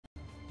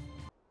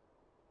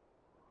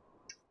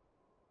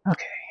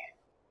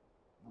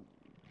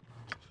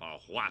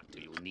what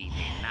do you need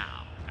me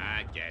now?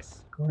 I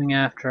guess. Going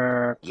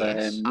after the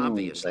Yes, moon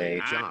obviously a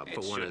blade. job for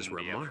It one as shouldn't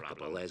be a remarkable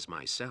problem. as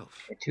myself.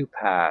 Okay, two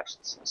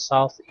paths.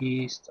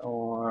 Southeast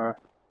or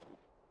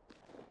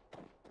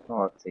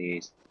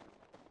northeast.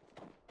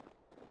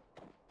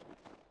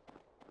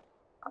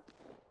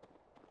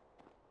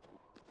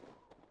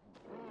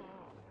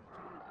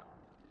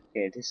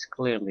 Okay, this is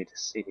clearly the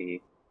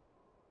city.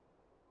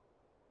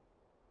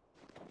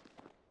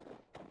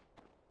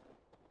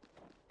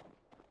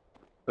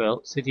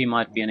 Well, city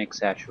might be an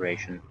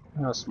exaggeration.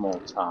 A small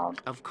town.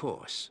 Of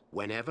course,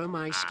 whenever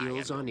my I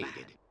skills are understand.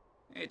 needed.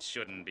 It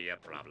shouldn't be a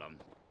problem.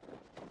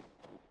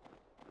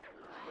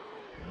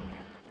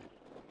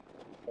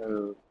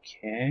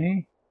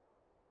 Okay.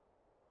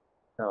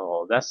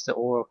 So, that's the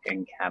orc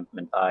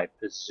encampment, I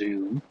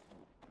presume.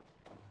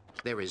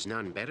 There is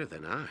none better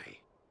than I.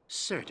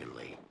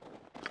 Certainly.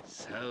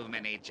 So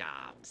many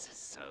jobs,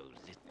 so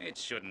little. It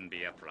shouldn't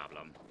be a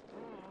problem.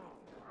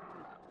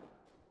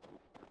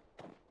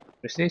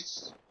 What is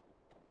this?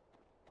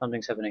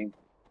 Something's happening.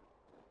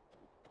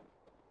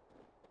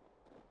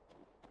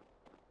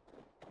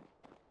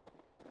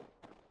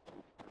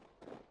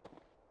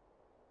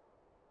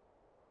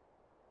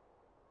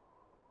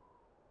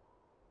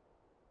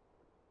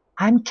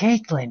 I'm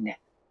Caitlin.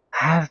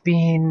 I have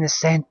been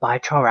sent by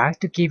Torak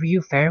to give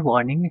you fair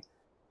warning.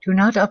 Do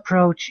not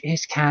approach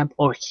his camp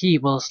or he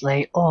will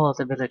slay all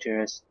the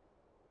villagers.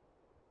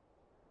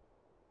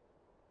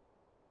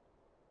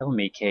 Tell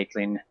me,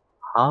 Caitlin,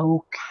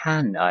 how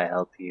can I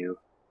help you?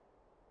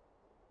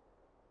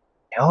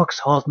 The orcs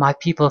hold my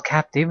people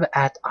captive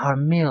at our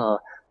mill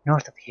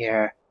north of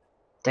here.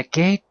 The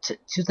gate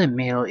to the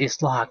mill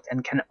is locked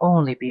and can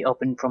only be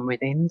opened from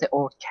within the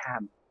orc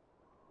camp.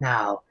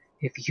 Now,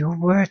 if you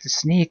were to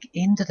sneak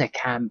into the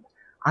camp,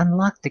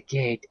 unlock the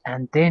gate,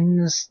 and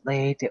then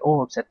slay the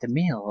orcs at the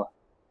mill.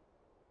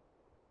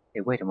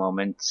 Hey, wait a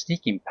moment.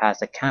 Sneaking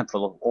past a camp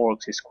full of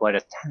orcs is quite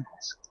a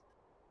task.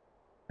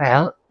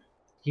 Well,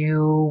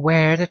 you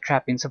wear the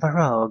trappings of a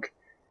rogue.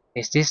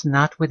 Is this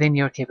not within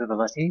your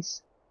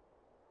capabilities?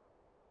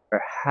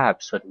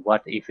 Perhaps, but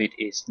what if it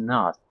is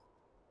not?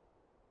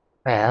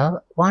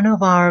 Well, one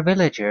of our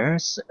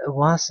villagers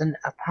was an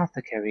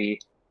apothecary.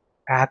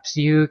 Perhaps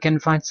you can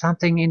find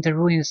something in the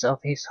ruins of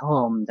his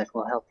home that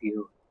will help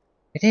you.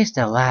 It is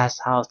the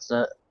last house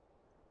to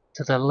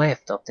the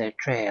left of their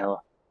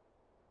trail.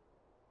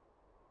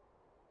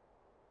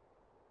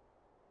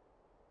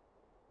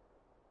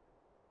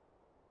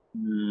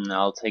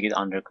 I'll take it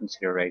under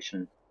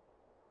consideration.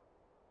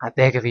 I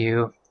beg of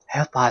you,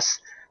 help us.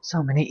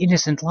 So many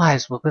innocent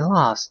lives will be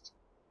lost.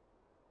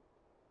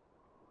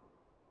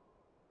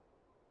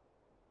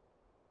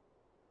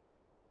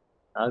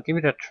 I'll give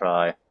it a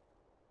try.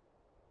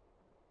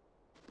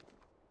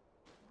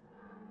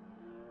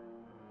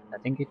 I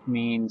think it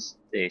means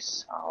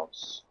this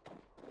house.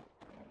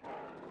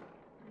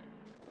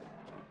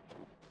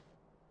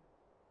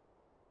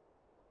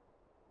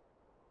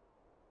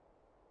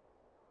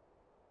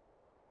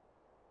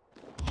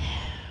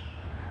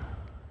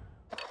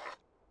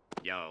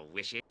 Your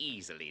wish is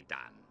easily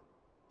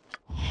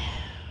done.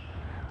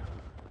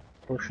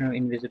 Potion of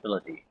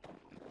invisibility.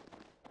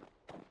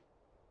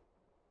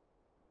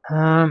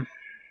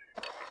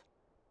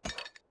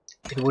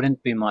 It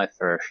wouldn't be my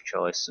first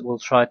choice. We'll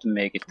try to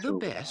make it The through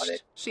without it.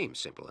 best seems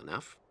simple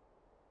enough.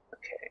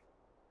 Okay.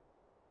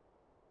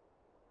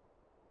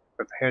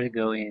 Prepare to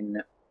go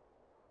in.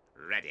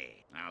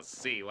 Ready. I'll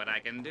see what I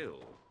can do.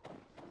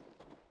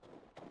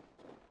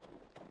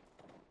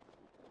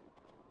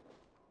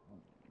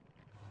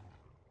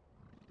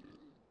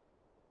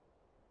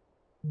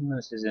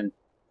 This isn't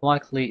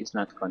likely, it's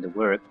not going to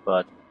work,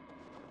 but on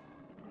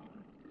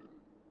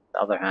the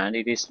other hand,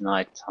 it is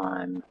night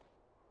time.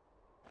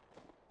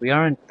 We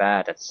aren't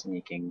bad at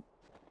sneaking.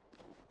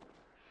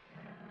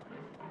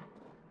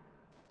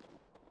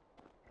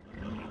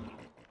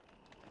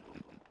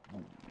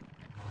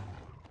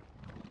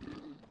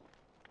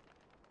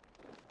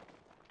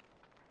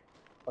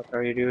 What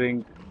are you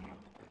doing?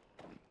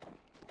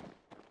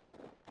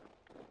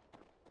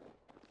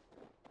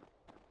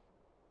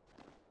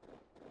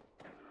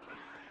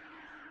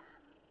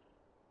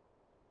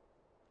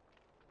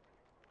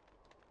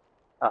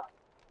 Ah.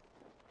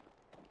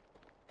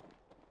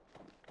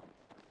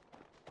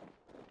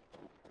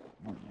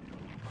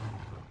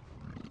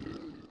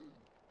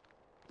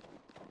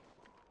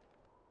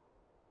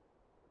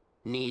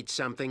 Need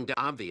something to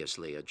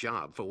obviously a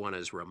job for one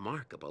as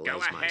remarkable Go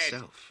as ahead.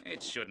 myself.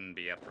 It shouldn't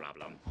be a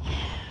problem.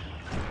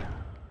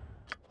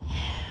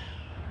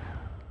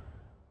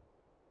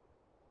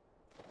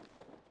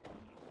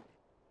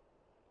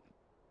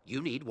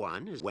 You need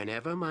one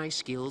whenever my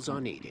skills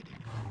are needed.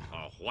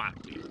 For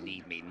what do you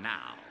need me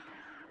now?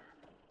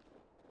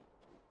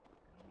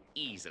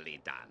 Easily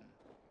done.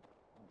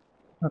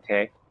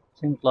 Okay.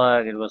 Seems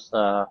like it was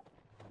a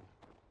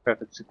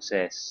perfect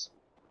success.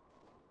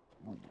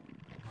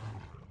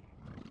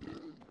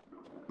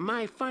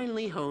 My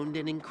finely honed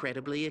and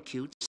incredibly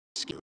acute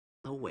skill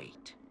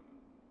await.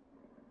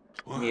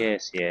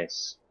 Yes,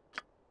 yes.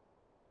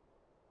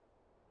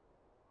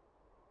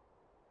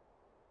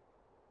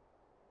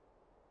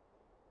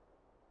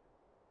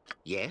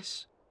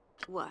 Yes,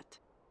 What?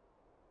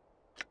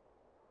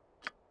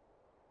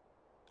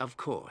 of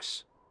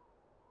course.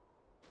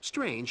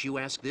 Strange you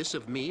ask this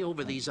of me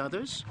over these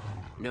others?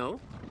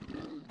 No?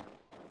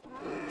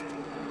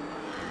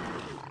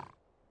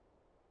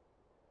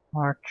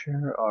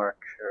 Archer,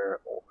 archer,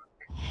 orc.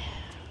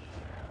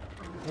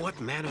 What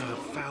manner of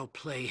foul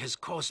play has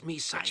caused me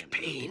such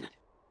pain?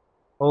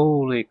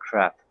 Holy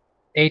crap.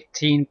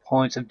 18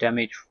 points of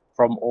damage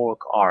from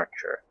orc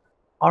archer.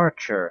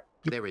 Archer!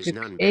 You There is took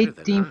none better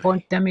than 18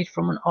 point I. damage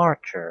from an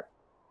archer.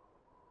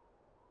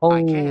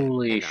 I can,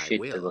 Holy and I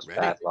shit, that will. was Ready?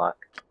 bad luck.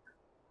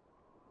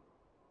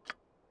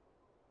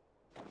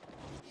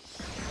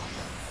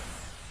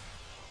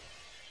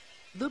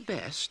 The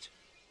best?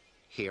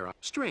 Here,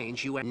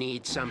 strange you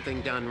need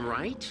something done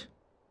right?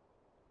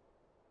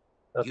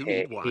 You Okay,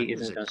 need one he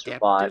as isn't gonna adept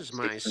survive. as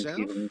Sticks and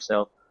heal myself?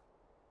 himself.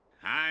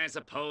 I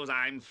suppose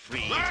I'm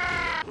free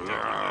to do your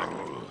dirty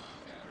work.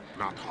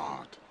 Not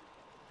hard.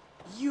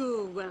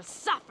 You will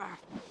suffer!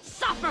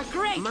 Suffer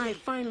greatly! My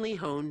finely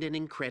honed and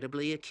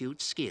incredibly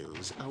acute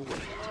skills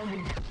await.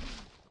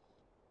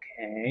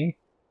 Okay.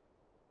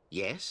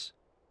 Yes?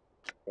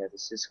 Yeah,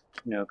 this is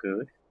no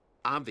good.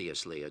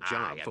 Obviously a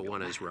job I for am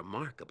one your as man.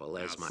 remarkable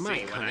as I'll my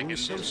see what I cunning can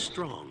so do.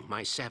 strong,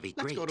 my savvy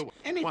Let's great. go to While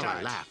I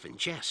anytime. laugh and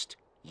jest,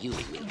 you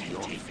make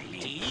your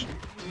fate.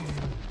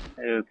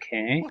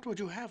 Okay. What would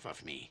you have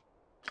of me?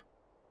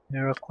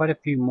 There are quite a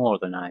few more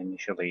than I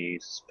initially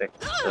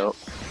suspected, so...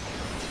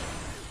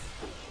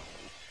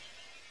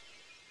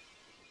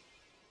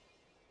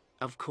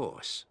 Of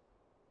course.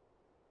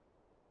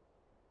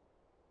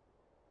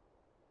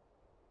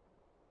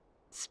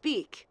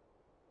 Speak.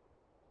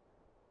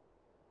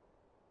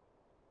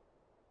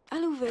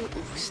 Alluvel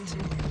Oost.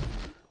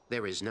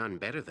 There is none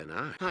better than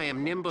I. I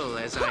am nimble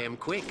as I am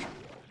quick,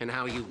 and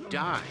how you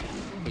die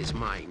is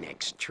my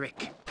next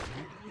trick.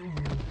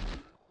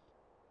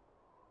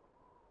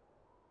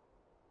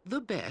 The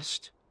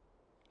best?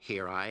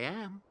 Here I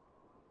am.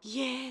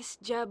 Yes,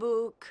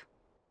 Jabuk.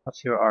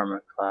 What's your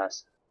armor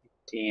class?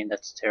 15,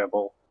 that's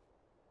terrible.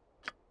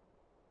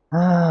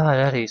 Ah,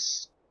 that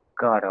is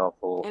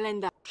god-awful.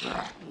 Elenda.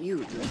 You.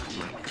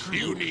 My cunning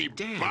You need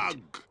dead. bug.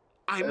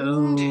 I'm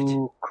wounded.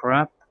 Oh,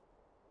 crap.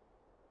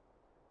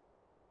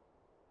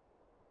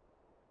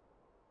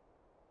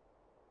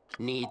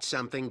 Need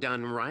something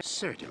done right?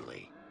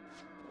 Certainly.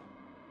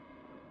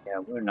 Yeah,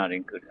 we're not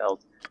in good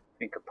health.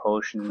 Drink a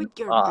potion. Quit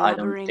your I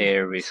don't blabbering.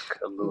 dare risk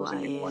losing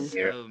anyone Why,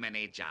 here. So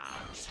many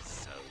jobs,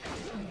 so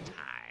little time.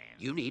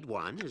 You need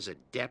one as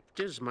adept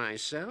as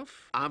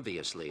myself?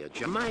 Obviously a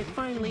job. My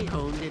finely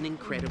honed and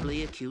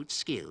incredibly acute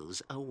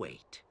skills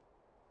await.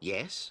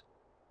 Yes?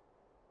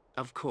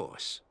 Of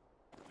course.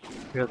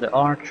 You're the There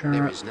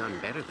archer. is none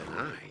better than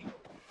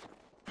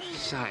I.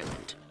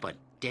 Silent, but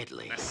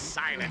deadly. The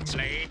silent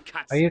blade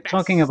cuts Are you best.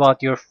 talking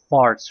about your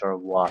farts or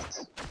what?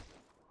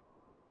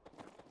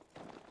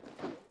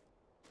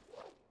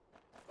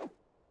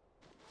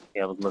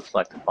 Yeah, it looks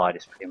like the fight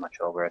is pretty much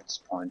over at this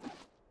point.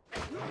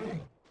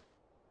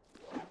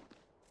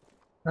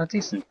 A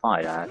decent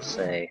fight, I have to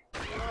say.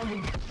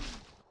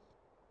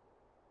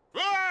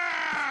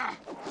 Ah!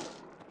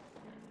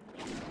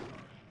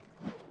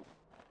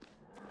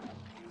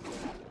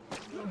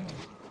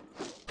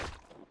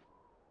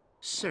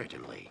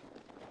 Certainly.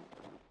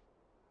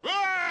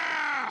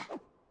 Ah!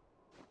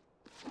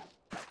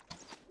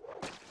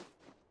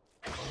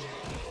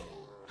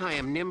 I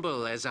am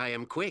nimble as I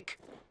am quick,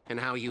 and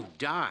how you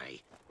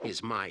die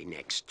is my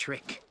next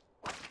trick.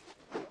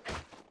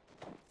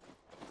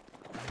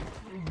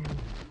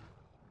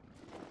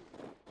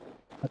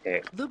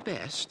 Okay. The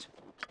best?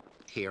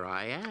 Here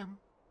I am.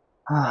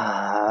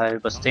 Ah,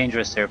 it was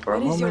dangerous there for a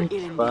What is your moment,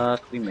 enemy?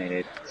 but we made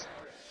it.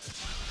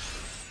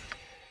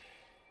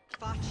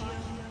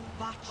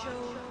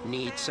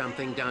 Need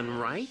something done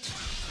right?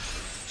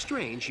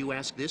 Strange you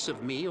ask this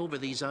of me over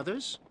these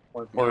others?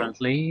 More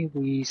importantly,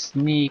 we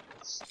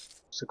sneaked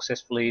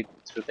successfully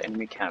through the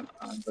enemy camp.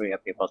 I'm very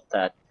happy about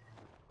that.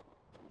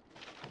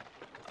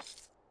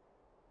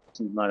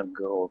 Decent amount of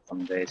gold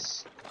from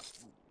this.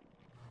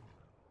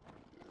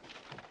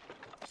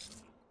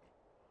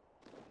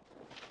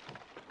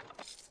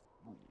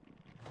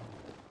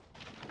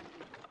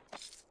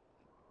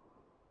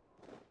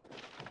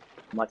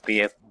 Might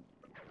be a...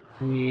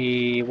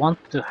 We want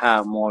to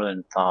have more than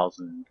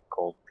 1,000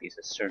 gold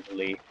pieces,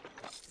 certainly.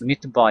 We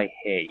need to buy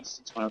haste.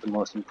 It's one of the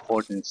most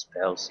important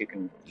spells you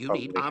can You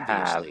probably need have.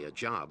 obviously a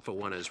job for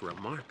one as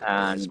remarkable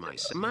as And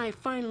myself. My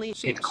finally it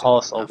seems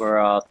costs simple enough.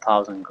 over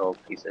 1,000 gold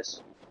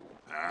pieces.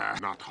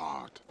 Not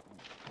hard.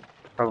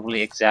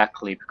 Probably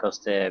exactly because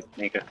the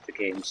maker of the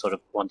game sort of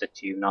wanted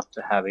you not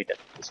to have it at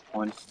this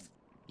point.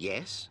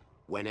 Yes,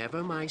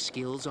 whenever my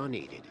skills are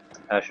needed.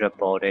 I should have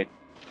bought it.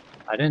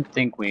 I didn't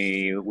think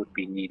we would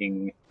be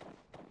needing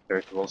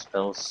virtual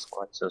spells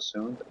quite so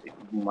soon, but it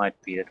might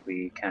be that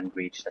we can't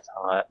reach that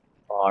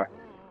far.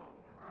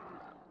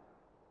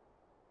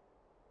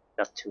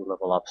 Got 2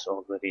 level ups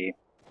already.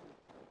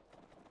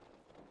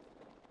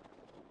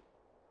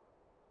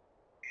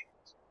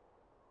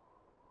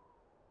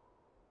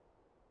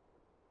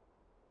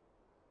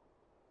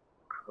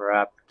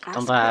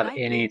 Don't Ask I have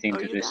politely, anything or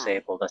to you die.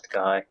 disable that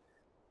guy?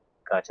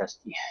 I just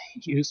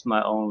used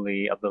my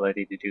only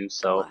ability to do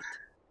so. What?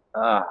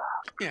 Ah,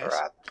 Yes.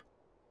 crap.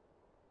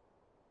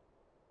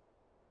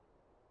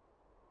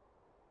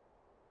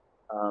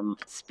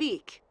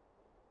 Speak.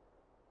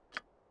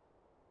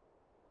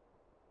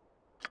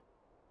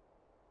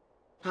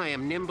 I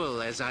am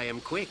nimble as I am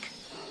quick,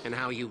 and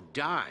how you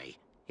die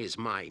is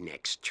my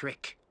next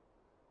trick.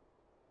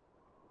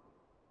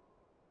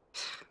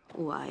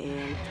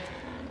 Why,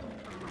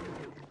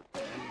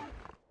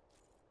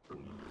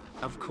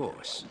 Of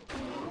course.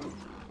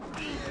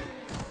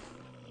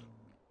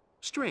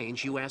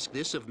 Strange you ask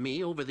this of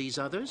me over these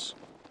others?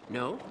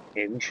 No?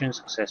 Okay, mission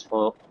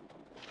successful.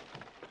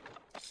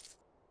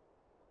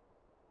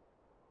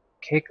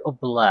 Kick or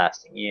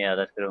blasting? Yeah,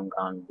 that could have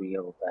gone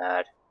real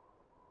bad.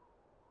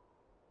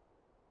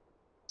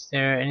 Is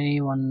there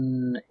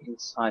anyone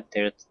inside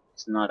there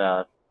that's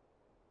not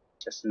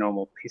just a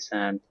normal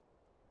peasant?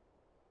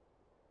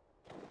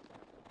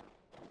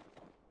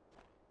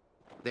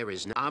 There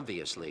is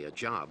obviously a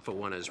job for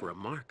one as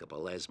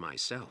remarkable as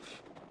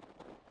myself.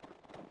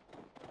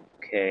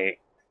 Okay.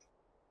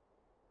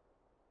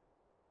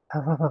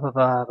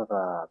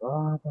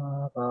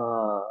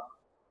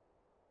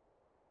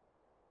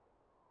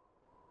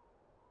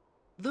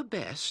 The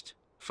best?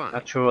 Fine.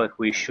 Not sure if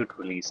we should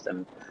release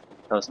them,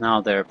 because now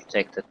they're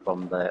protected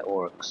from the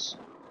orcs.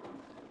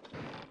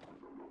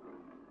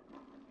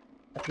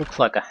 That looks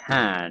like a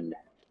hand.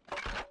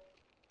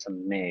 It's a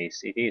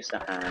mace. It is a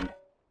hand.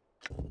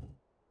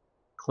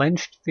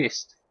 Clenched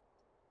fist.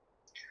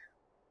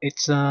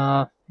 It's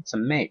a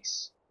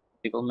mace.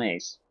 Typical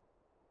mace.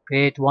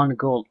 Paid 1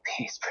 gold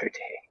piece per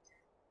day.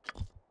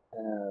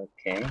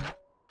 Okay.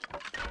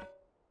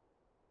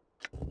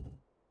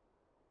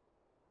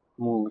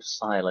 Move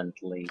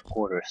silently.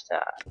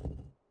 Quarterstaff.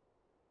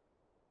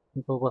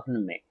 Simple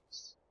weapon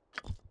mace.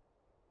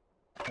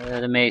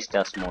 The mace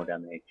does more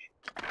damage.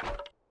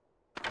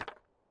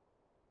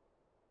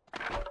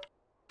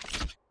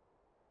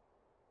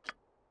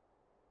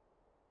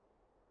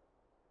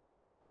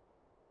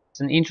 It's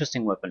an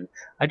interesting weapon.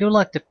 I do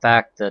like the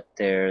fact that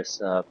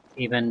there's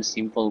even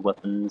simple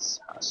weapons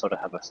sort of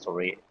have a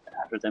story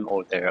after them,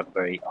 or they're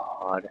very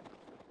odd.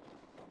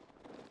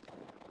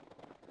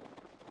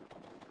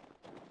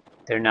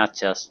 They're not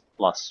just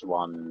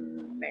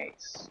 +1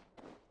 mace.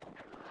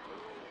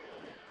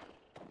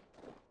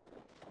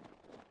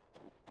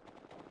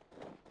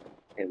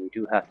 Okay, we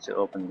do have to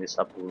open this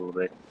up a little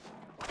bit.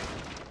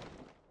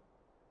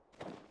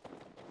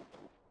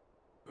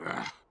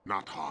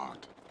 Not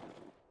hard.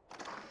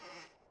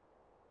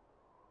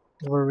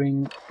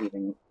 Ring,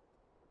 healing.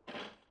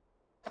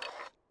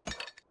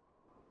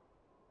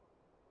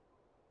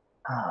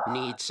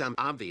 Need some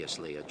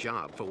obviously a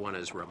job for one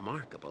as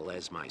remarkable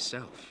as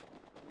myself.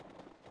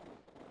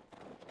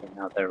 Okay,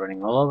 now they're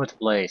running all over the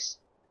place.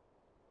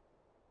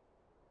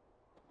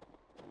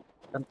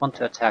 Don't want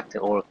to attack the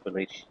orc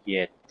village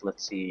yet.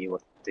 Let's see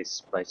what this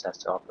place has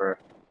to offer.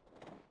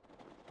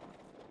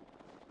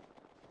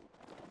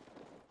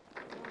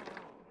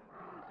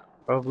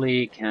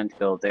 Probably can't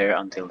go there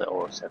until the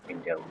orcs have been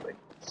dealt with.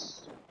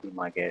 That's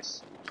my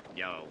guess.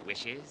 Your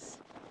wishes?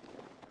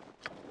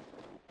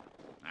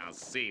 I'll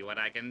see what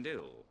I can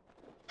do.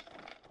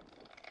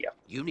 Yep.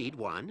 You need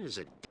one as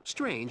a...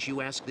 Strange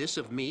you ask this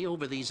of me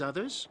over these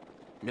others?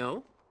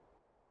 No?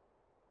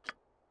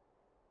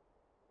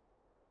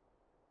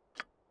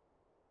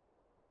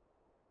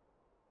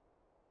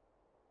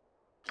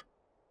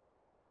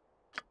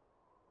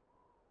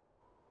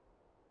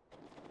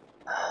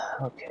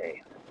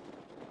 Okay.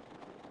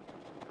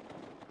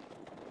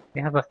 We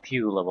have a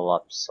few level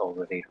ups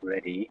already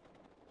ready.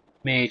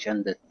 Mage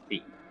and the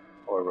thief,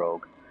 or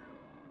rogue.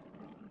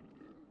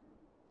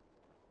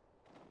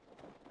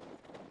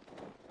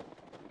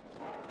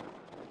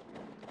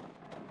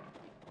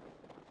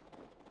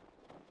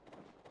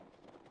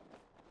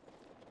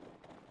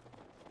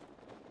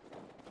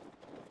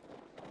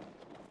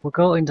 We'll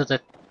go into the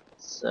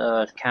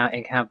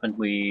encampment.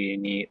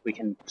 We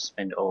can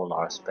spend all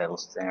our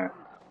spells there.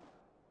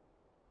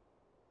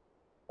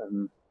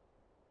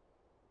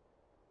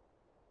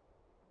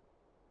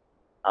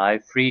 I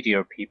freed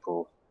your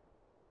people.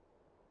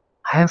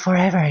 I am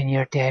forever in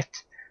your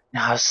debt.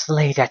 Now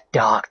slay that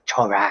dog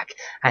Torak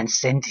and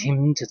send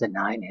him to the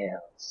 9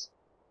 Hills.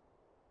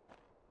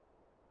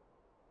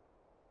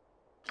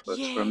 Works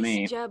yes, for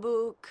me.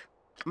 Jabuk.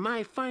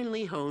 My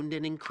finely honed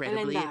and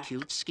incredibly Elendar.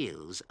 acute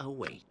skills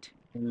await.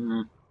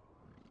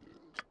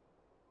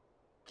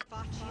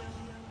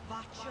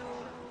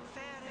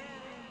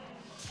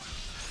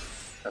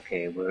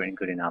 Okay, we're in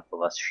good enough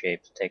of us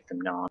shape to take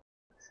them down.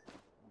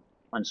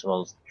 Might as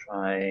well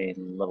try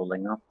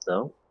leveling up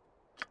though.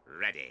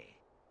 Ready.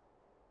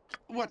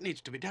 What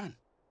needs to be done?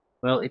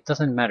 Well, it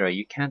doesn't matter.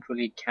 You can't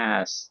really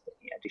cast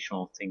any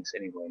additional things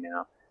anyway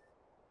now.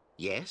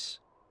 Yes?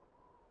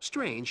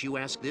 Strange you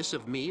ask this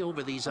of me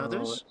over these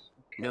others?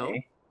 Okay. No?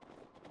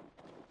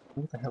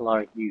 Who the hell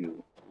are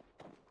you?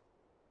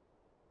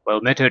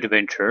 Well met,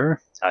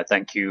 adventurer. I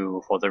thank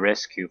you for the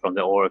rescue from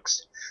the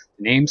orcs.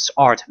 The name's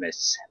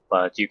Artemis,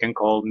 but you can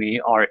call me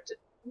Art.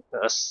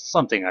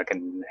 Something I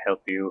can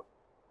help you.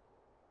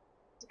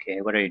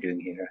 Okay, what are you doing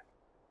here?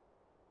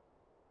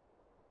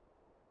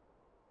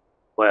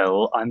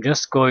 Well, I'm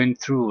just going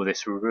through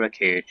this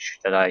wreckage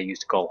that I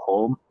used to call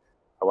home.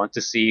 I want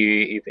to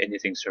see if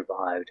anything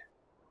survived.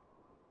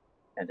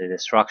 And the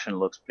destruction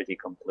looks pretty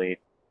complete.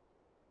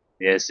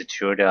 Yes, it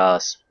sure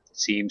does. It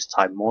seems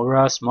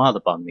Timora smiled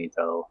upon me,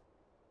 though.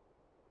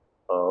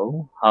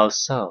 Oh, how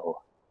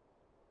so?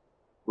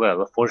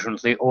 Well,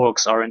 fortunately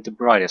orcs aren't the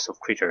brightest of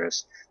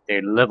creatures.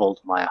 They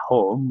leveled my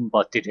home,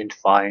 but didn't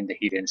find the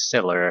hidden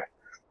cellar.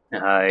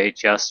 I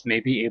just may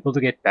be able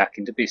to get back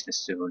into business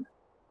soon.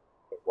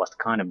 What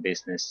kind of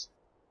business?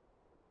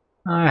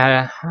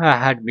 I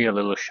had me a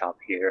little shop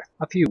here.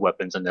 A few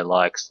weapons and the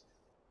likes.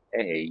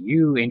 Hey,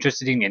 you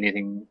interested in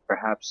anything,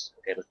 perhaps?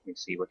 Okay, let me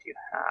see what you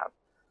have.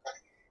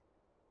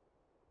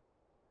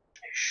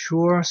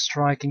 Sure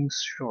striking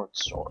short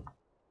sword.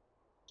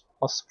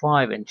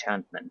 +5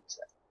 enchantment.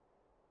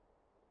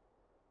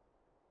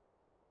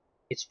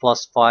 It's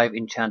 +5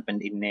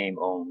 enchantment in name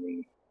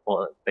only,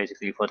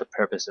 basically for the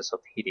purposes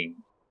of hitting.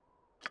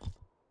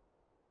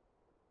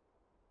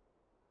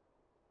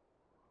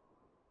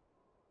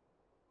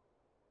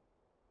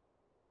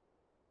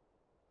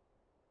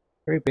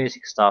 Very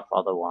basic stuff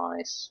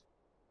otherwise.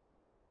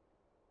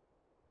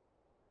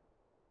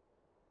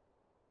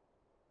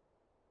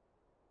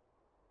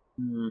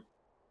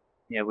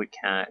 Yeah, we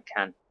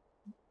can't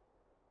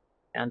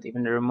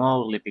even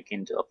remotely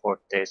begin to afford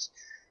this.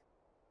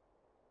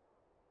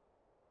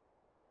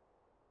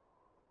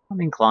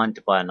 I'm inclined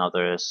to buy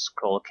another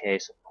scroll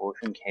case, a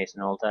potion case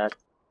and all that.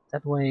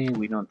 That way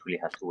we don't really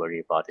have to worry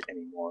about it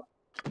anymore.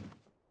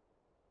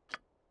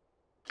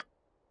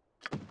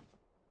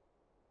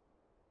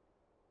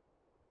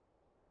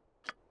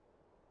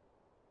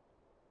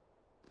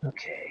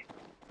 Okay.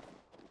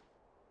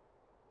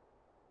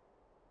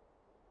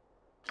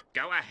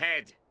 Go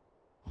ahead.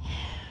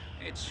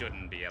 It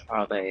shouldn't be a Are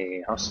problem.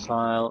 they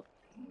hostile?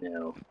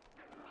 No.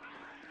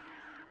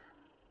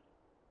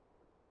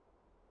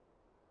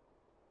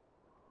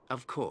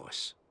 Of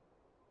course.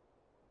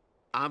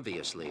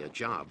 Obviously a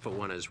job for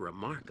one as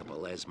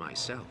remarkable as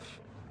myself.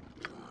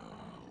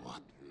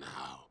 What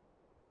now?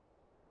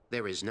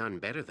 There is none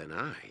better than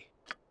I.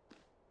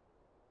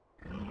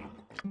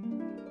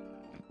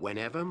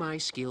 Whenever my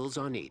skills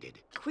are needed.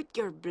 Quit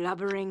your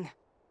blubbering.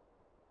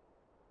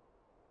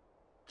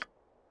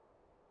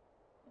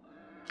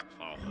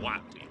 For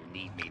what do you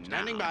need me now?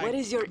 Standing by. What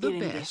is your The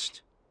errand?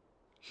 best.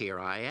 Here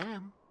I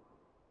am.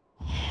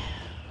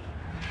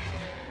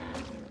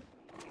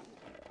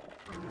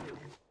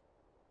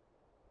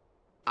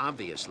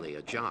 Obviously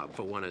a job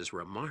for one as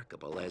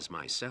remarkable as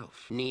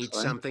myself. Need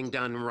Excellent. something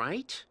done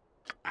right?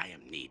 I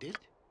am needed.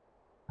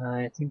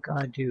 I think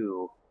I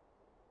do.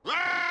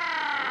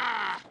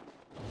 Ah!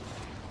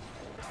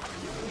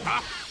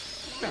 Ah!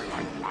 Very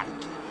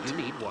light. You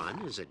need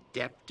one as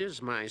adept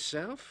as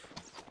myself?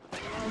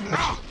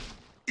 Ah!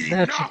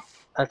 That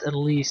Enough! should at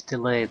least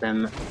delay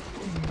them,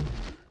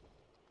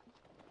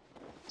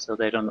 so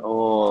they don't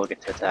all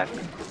get to attack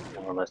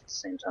more or less at the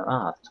same time.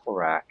 Ah,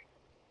 Torak.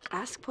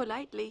 Ask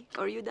politely,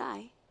 or you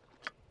die.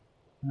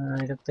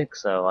 I don't think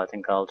so. I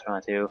think I'll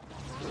try to.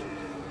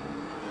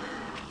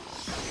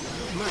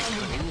 My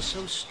cunning is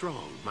so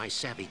strong, my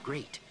savvy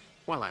great.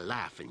 While I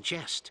laugh and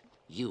jest,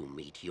 you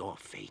meet your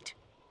fate.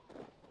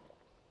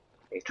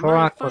 Okay, My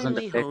Torak wasn't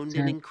finely honed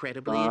and affected,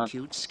 incredibly but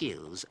acute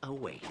skills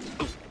await.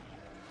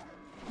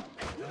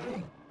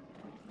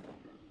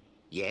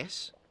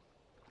 Yes?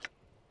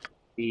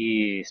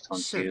 please don't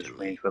use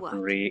Certainly. range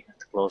weaponry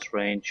at close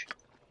range.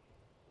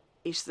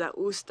 Isda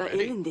usta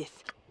Ready?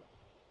 erindith.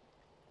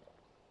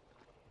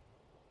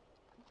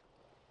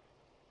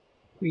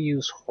 We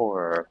use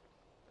horror.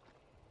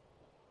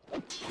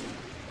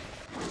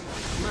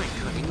 My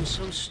cunning is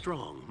so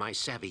strong, my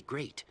savvy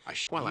great.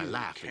 While I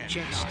laugh and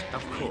jest,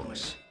 of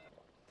course.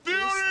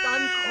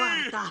 Stan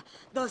quarta,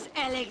 dos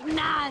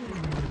elegnan.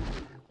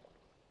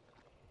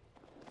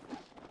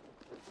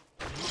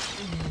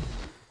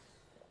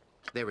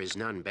 There is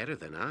none better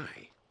than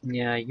I.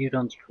 Yeah, you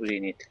don't really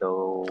need to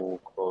go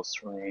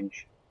close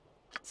range.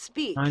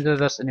 Speak. Neither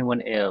does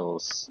anyone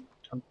else.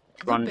 Don't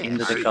run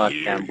into the best.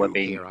 goddamn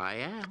webbing. Here I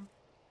am.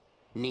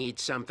 Need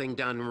something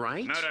done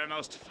right? Murder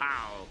most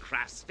foul,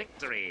 crass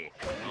victory.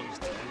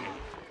 Most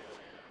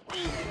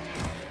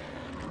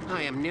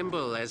I am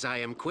nimble as I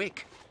am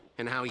quick,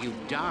 and how you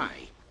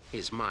die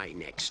is my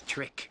next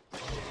trick.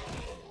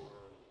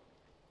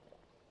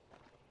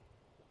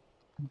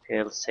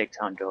 Okay, let's take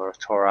down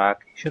Torak.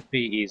 He should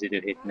be easy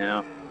to hit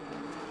now.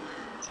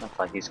 It's not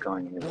like he's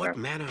going anywhere. What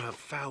manner of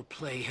foul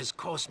play has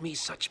caused me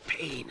such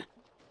pain?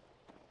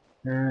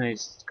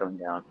 He's going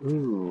down.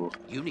 Ooh.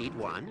 You need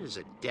one as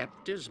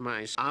adept as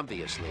myself.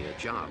 Obviously a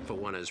job for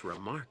one as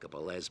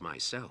remarkable as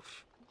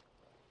myself.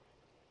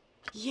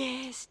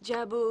 Yes,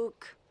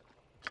 Jabuk.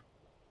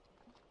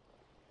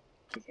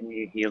 Can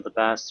you heal the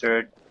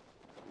bastard?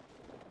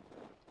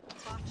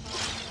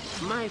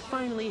 My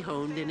finely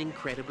honed and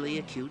incredibly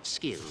acute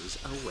skills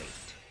await.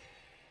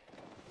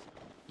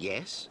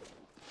 Yes?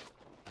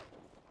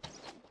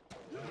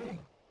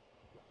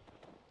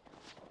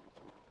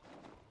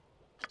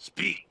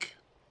 Speak.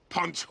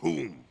 Punch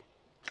whom?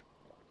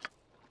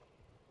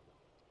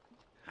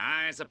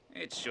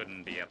 It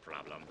shouldn't be a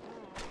problem.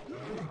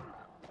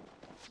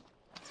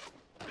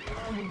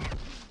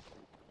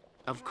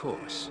 Of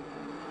course.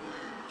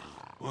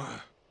 What?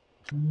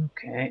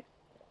 Okay.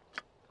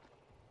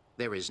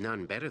 There is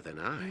none better than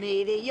I.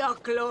 May the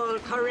Yoklol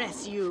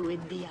caress you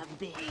in the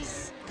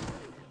abyss.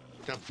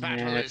 The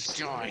battle is Yes.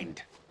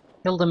 joined.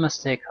 Kill them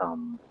as they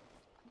come.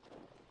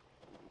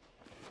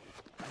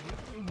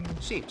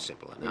 Seems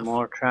simple Any enough.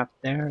 more trap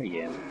there?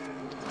 Yeah.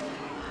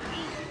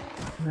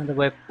 And the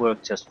web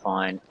worked just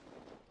fine.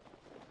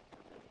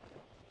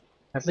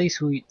 At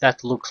least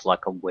that looks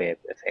like a web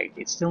effect.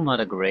 It's still not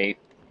a great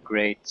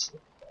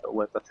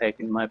web effect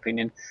in my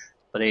opinion,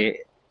 but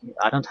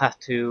I don't have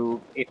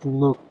to. It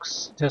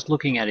looks, just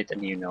looking at it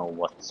and you know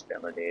what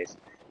spell it is.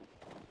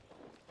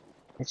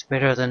 It's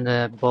better than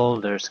the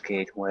Baldur's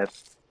Gate web.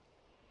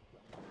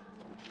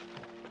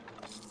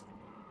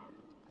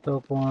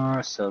 So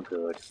far, so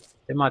good.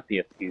 There might be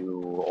a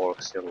few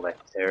orcs still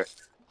left there,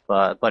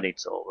 but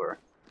it's over.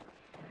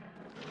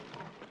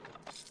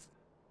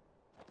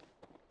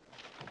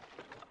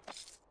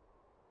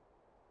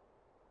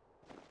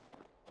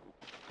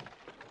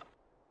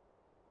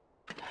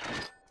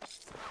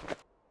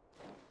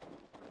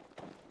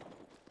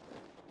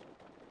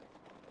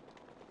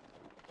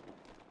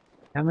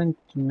 Haven't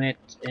met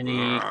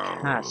any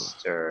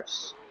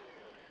casters.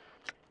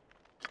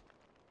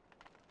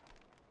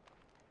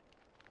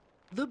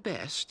 The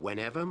best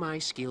whenever my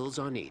skills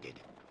are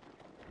needed.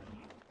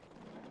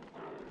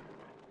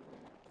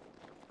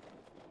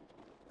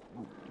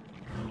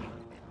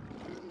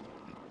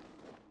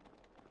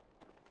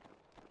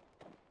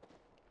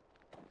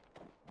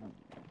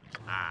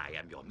 I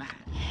am your man.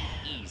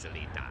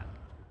 Easily done.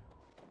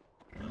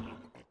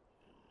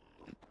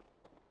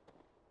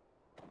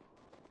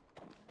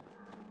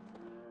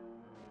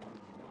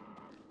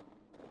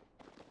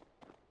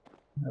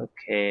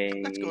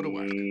 Okay, Let's go to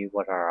work.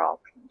 what are our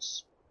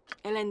options?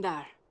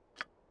 Elendar.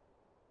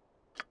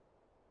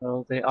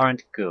 Well, they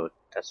aren't good,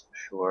 that's for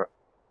sure.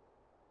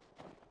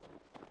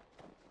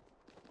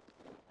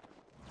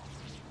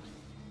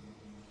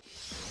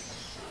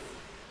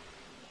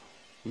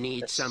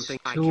 Need That's something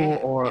I two can, and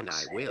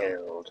I orcs will.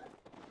 held.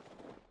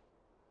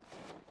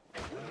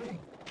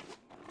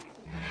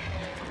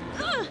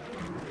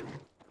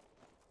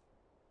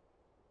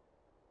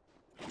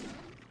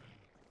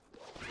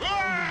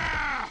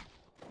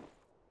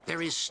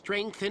 There is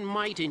strength and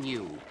might in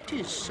you.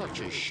 'Tis such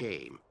a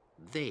shame.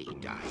 They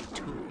die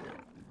too.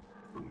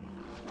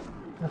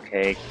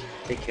 Okay,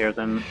 take care of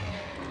them.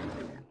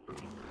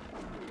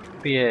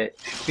 Should be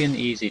an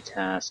easy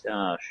task.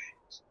 Oh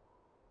shit.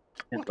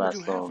 Can't What would you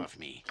last have long. of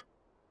me?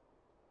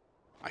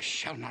 I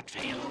shall not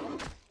fail.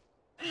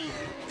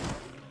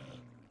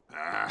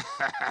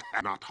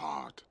 Not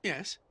hard.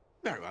 Yes,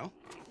 very well.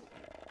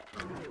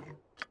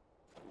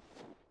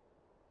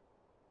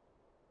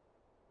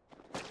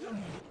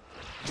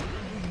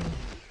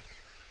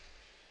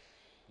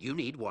 You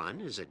need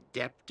one as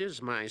adept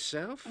as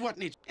myself? What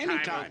needs I any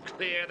will time?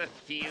 clear the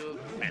field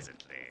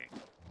presently.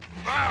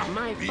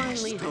 My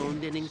finely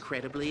honed and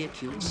incredibly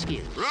acute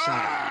skills.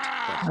 Silent,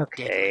 but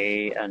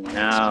Okay, and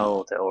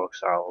now the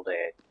orcs are all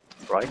dead,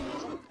 right?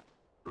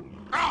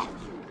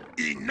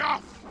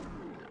 Enough!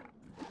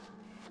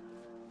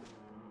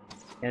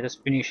 Yeah,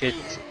 just finish it.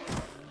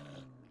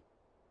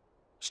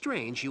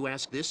 strange you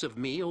ask this of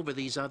me over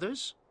these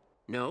others?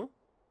 No?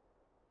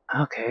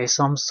 Okay,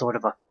 some sort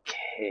of a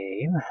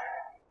cave.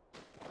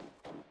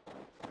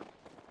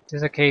 Is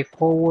this a cave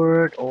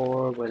forward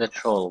or where the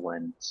troll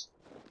went?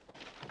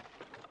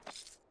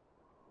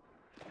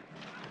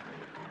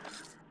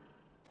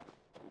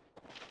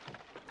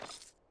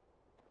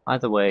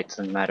 Either way, it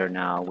doesn't matter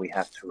now, we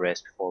have to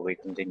rest before we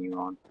continue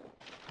on.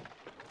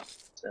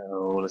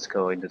 So let's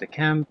go into the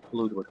camp,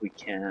 loot what we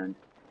can.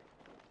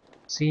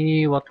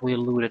 See what we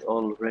looted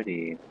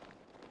already.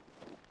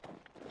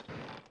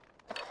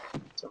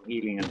 Some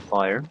healing and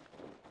fire.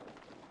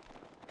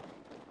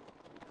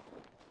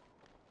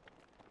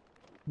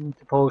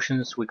 The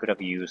potions we could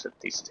have used at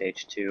this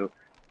stage too.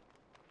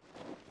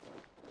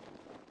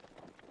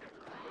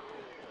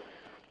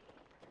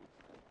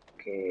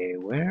 Okay,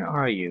 where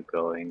are you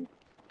going?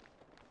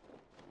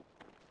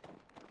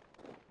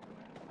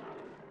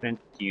 Can't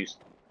use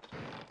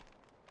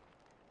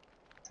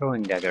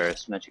throwing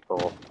daggers,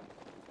 magical.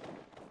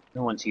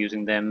 No one's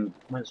using them.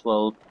 Might as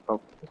well.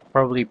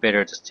 Probably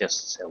better to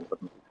just sell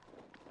them.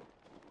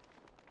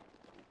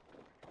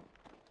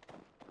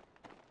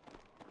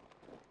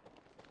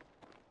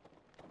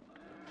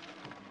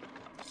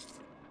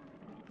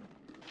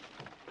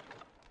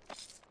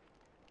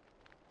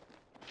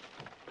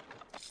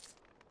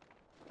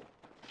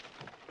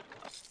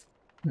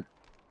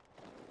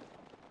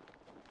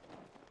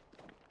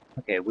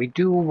 Okay, we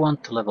do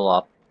want to level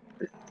up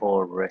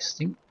before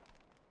resting.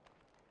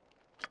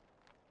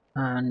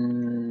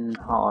 And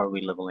how are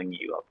we leveling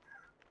you up?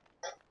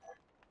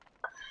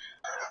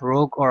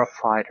 Rogue or a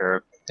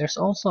fighter? There's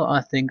also,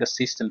 I think, a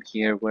system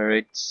here where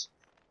it's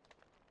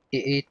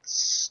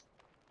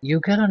you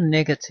get a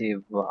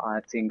negative,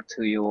 I think,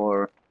 to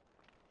your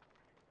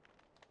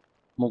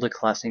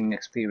multi-classing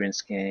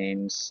experience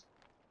gains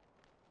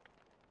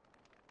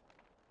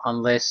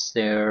unless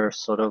they're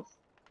sort of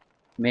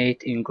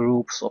made in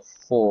groups of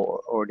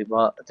 4 or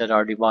that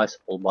are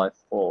divisible by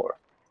 4.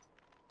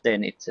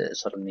 Then it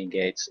sort of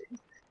negates it.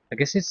 I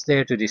guess it's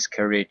there to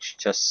discourage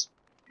just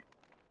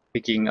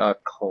picking a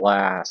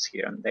class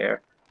here and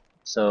there.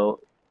 So,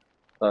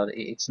 but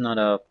it's not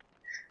a.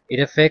 It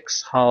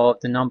affects how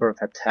the number of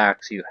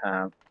attacks you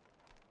have.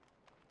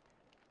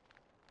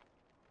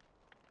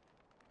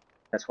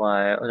 That's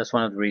why. That's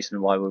one of the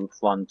reasons why we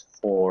want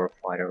 4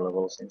 fighter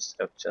levels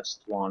instead of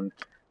just 1.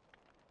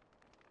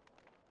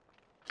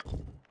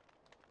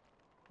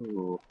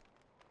 Ooh,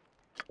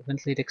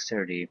 definitely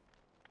dexterity.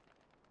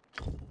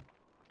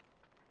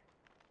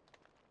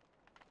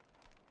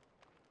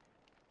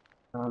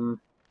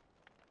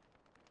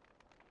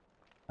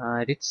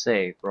 I did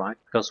save, right?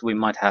 Because we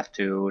might have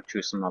to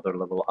choose another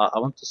level. I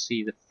want to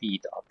see the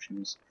feed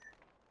options.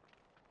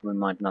 We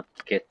might not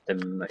get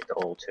them at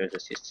all. So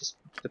let's just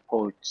put the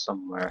code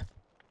somewhere.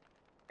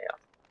 Yeah.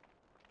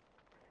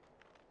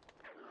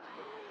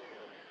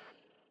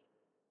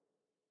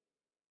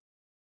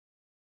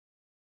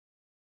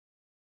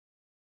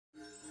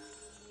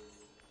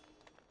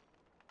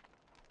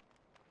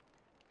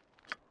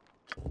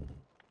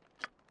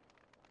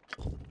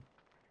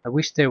 I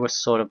wish there was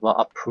sort of a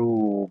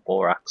approve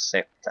or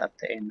accept at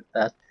the end of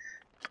that.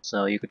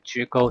 So you could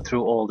go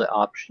through all the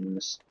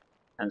options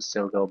and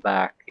still go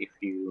back if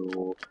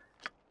you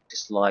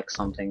dislike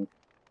something.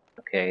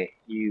 Okay,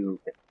 you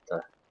get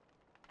the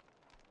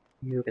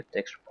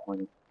extra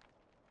point.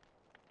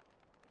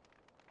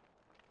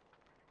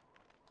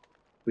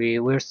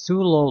 We're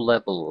too low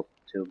level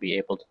to be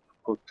able to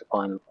put the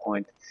final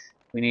point.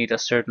 We need a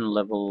certain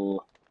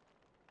level.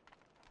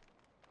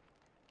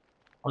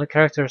 Only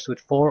characters with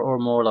 4 or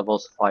more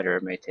levels of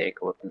fighter may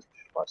take weapon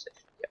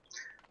specialization. Yeah.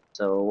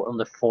 So on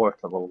the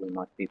 4th level we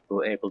might be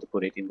able to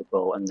put it in the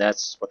bow, and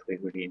that's what we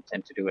really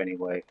intend to do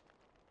anyway.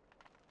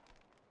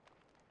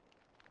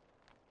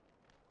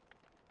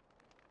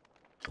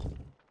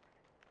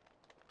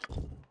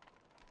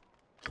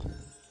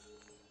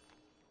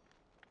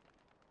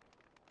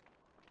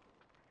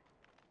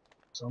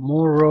 So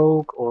more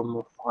rogue or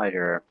more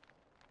fighter?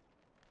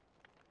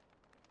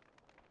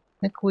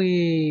 I think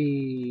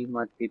we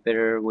might be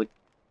better with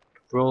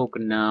rogue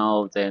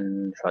now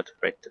than try to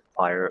break the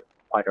fighter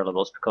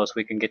levels, because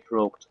we can get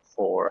rogue to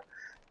 4.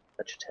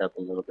 That should help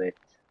a little bit.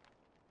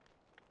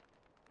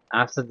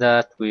 After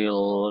that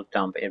we'll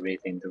dump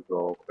everything to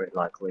rogue, very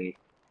likely.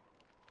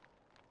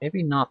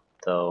 Maybe not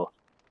though.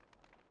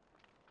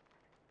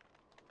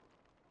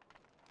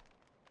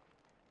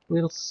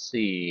 We'll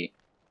see.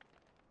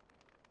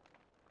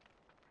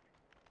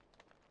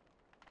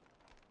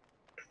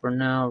 For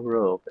now,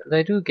 rogue.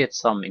 They do get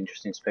some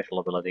interesting special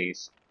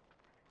abilities.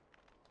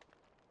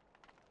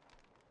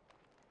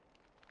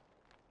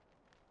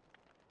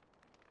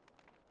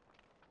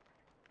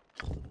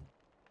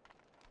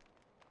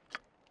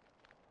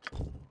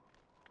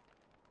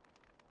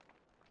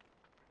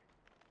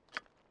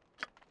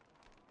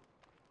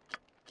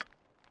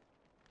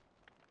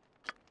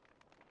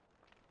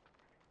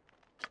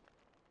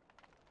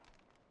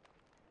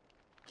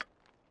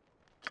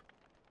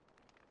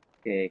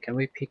 Okay, can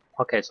we pick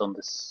pockets on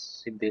the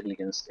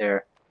civilians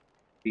there?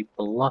 Be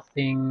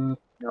bluffing?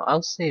 No,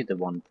 I'll save the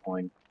 1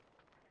 point.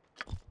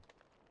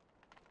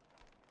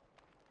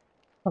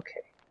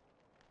 Okay.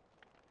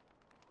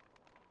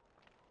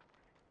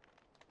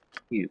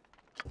 You.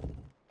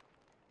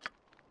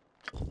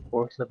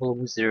 4th level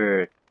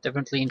wizard.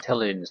 Definitely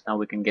intelligence. Now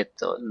we can get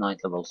the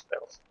 9th level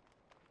spells.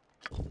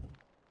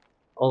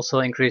 Also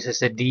increases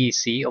the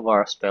DC of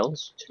our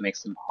spells, which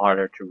makes them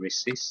harder to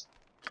resist.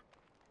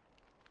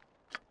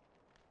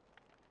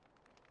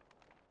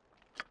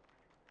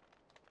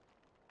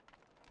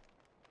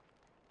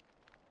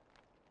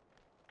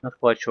 Not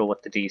quite sure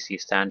what the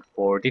DC stand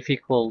for.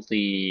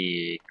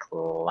 Difficulty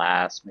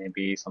class,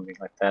 maybe, something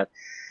like that.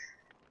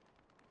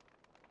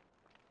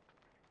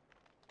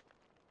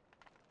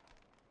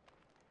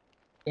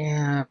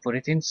 Yeah, put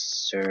it in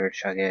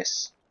search, I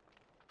guess.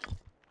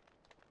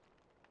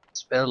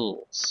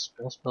 Spells.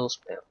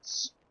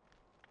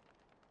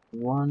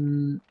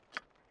 1.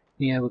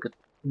 Yeah, we could.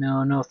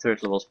 No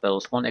 3rd level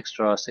spells. 1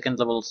 extra 2nd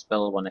level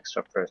spell, 1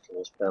 extra 1st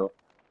level spell.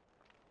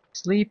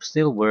 Sleep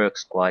still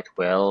works quite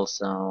well,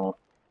 so.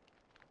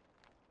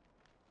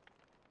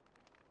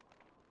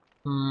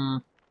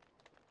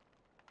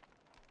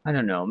 I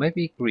don't know,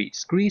 maybe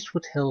Grease. Grease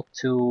would help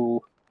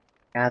to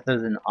gather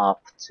them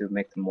up to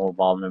make them more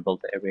vulnerable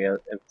to area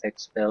effect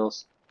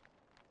spells.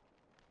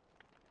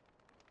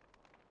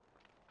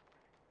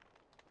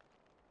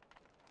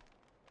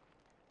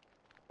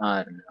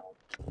 I don't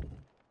know.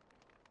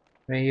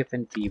 Ray of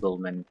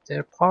Enfeeblement.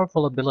 They're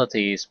powerful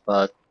abilities,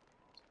 but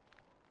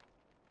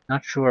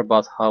Not sure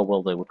about how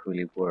well they would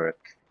really work.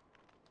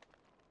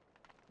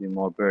 Be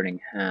more burning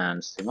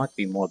hands. There might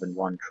be more than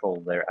one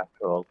troll there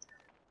after all.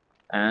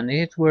 And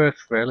it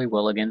worked fairly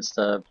well against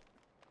the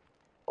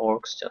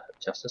orcs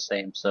just the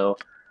same, so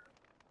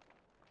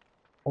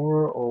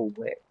horror or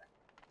web.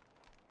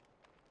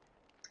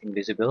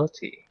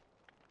 Invisibility.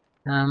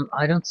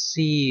 I don't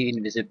see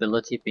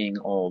invisibility being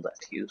all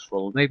that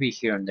useful, maybe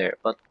here and there,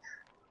 but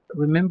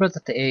remember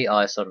that the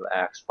AI sort of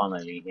acts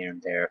funnily here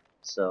and there,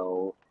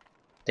 so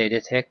if they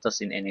detect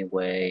us in any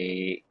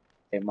way,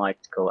 they might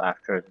go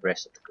after the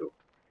rest of the group.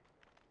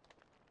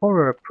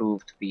 Horror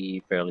proved to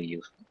be fairly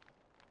useful.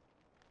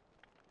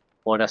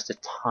 What is the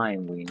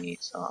time we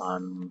need? So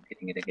I'm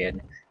getting it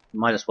again.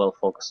 Might as well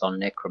focus on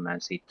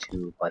necromancy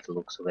too, by the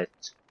looks of it.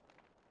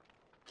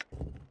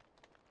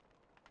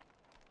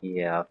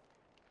 Yeah,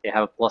 they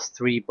have a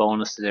 +3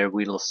 bonus to their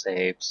will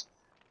saves,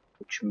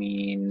 which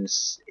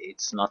means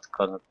it's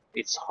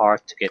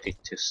hard to get it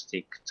to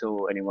stick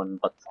to anyone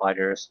but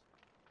fighters.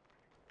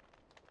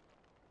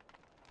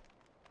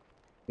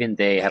 Even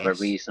they have a Yes.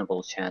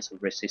 reasonable chance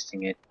of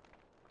resisting it.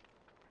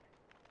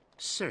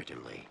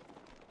 Certainly.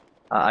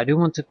 I do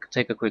want to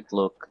take a quick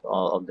look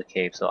on the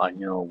cave so I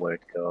know where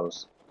it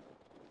goes.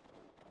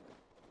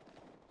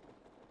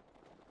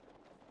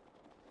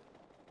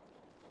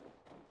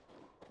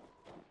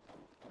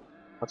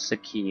 What's the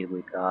key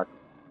we got?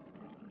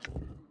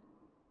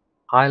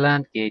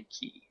 Highland Gate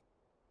Key.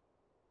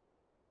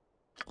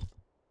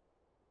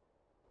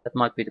 That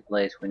might be the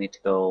place we need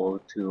to go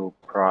to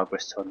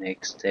progress to our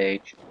next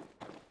stage.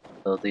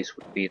 So this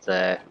would be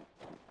the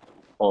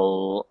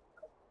whole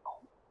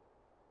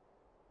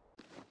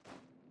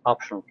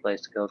optional place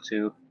to go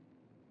to.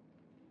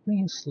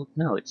 Means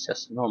no, it's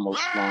just a normal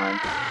slime.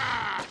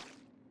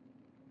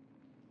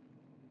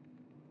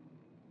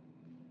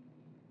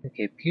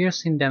 Okay,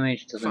 piercing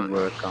damage doesn't Fine.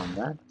 work on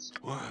that.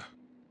 What?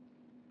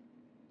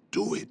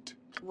 Do it.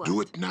 What?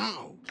 Do it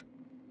now.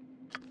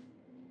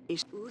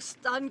 Is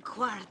ustan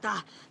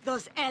quarta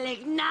dos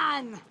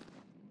elegnan.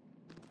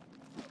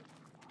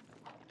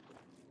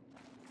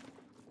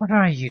 What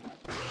are you?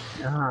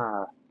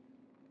 Ah,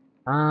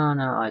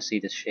 no, I see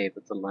the shape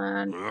of the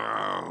land.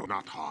 Oh,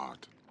 not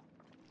hard.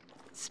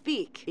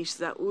 Speak, is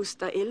the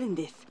usta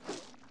illindith.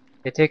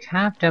 They take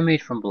half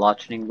damage from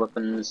bludgeoning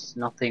weapons,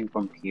 nothing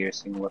from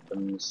piercing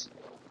weapons.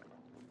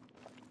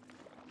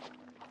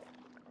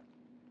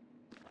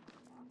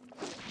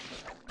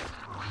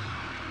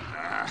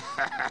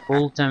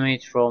 Full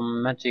damage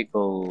from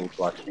magical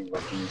bludgeoning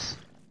weapons.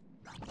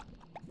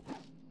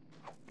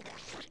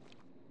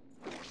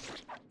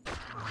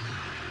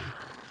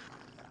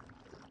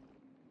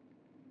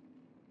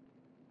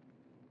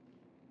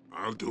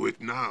 I'll do it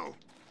now.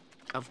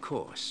 Of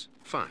course.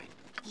 Fine.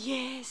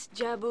 Yes,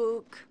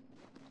 Jabuk.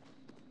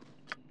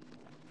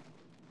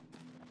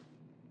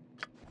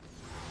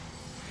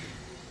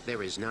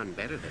 There is none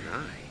better than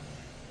I.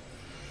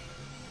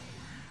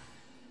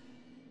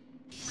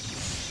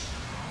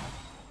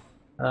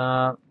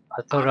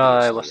 I thought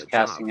I Obviously was a job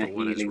casting a for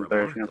one as healing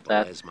version of remarkable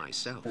that. as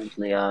myself.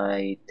 Apparently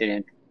I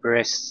didn't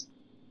press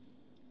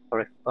the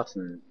correct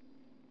button.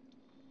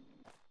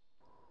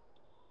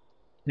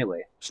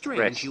 Anyway, Strange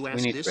rest. you We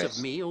ask need this of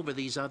rest. me over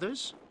these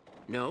others?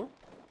 No?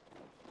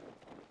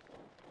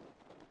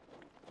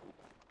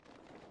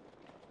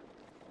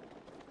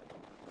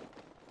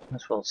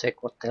 As well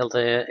check what the hell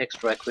the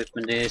extra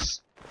equipment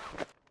is.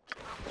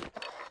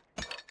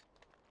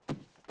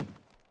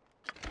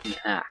 An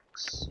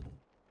axe.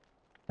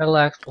 Battle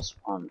axe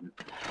 +1.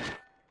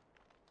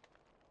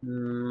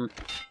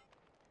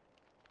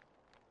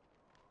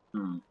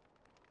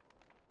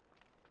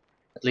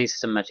 At least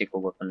it's a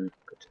magical weapon.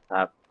 Good to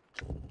have.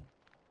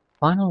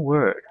 Final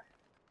word.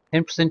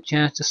 10%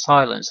 chance to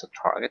silence a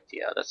target.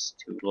 Yeah, that's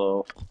too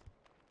low.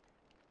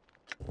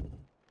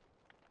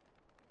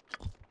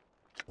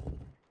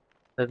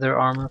 Leather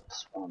armor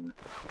 +1.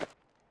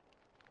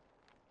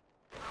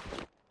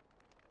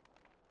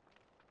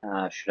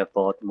 Should have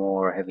bought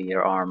more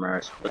heavier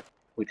armors, but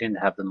we didn't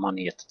have the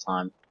money at the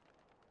time.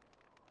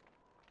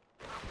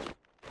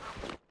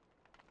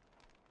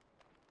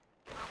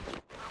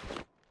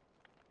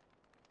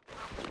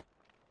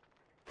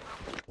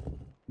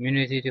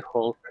 Immunity to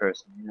whole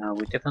person. Yeah,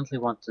 we definitely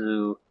want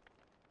to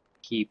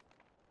keep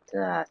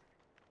that.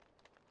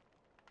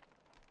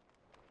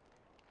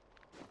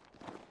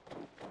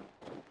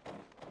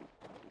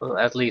 Well,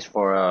 at least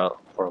for a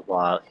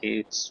while.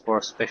 It's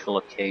for special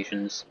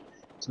occasions.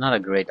 It's not a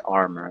great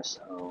armor,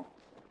 so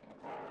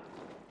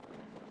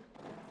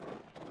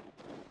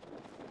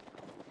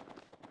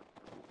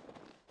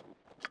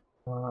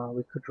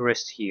we could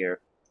rest here.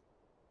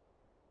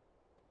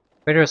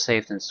 Better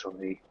safe than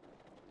sorry.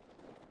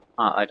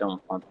 I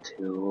don't want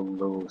to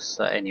lose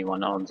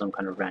anyone on some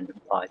kind of random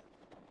fight.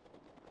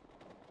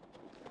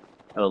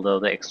 Although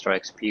the extra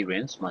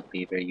experience might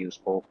be very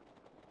useful.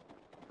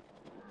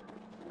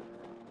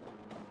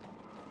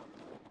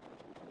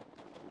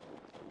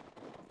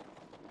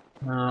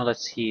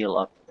 Let's heal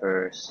up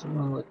first.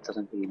 Well, it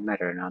doesn't really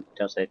matter now,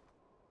 does it?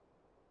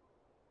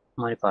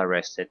 Mind if I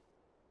rest it?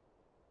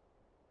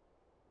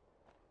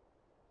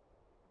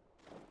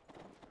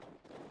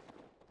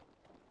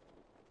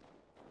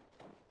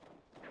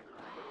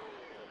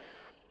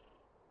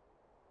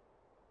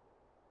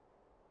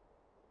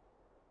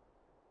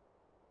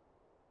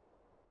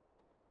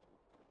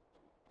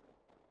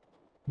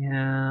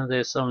 Yeah,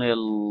 there's only a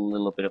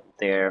little bit up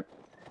there.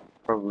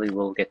 Probably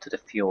we'll get to the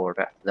fjord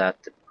after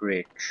that, the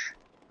bridge.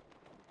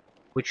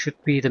 Which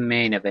should be the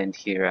main event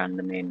here and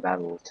the main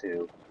battle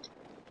too.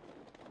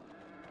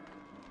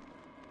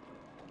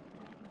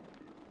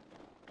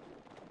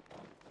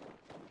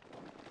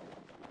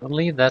 We'll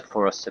leave that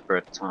for a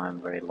separate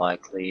time, very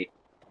likely.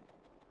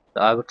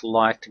 But I would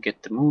like to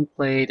get the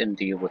moonblade and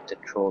deal with the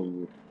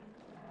troll.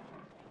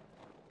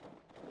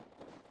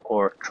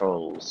 Or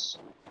trolls.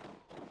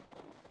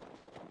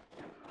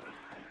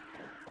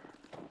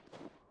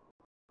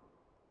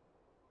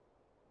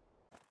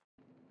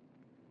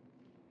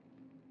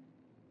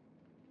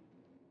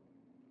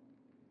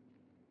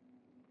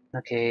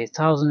 Okay,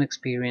 1000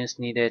 experience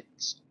needed.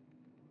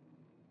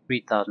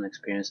 3000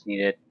 experience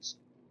needed.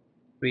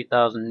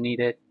 3000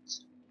 needed.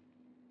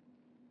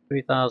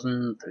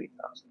 3000,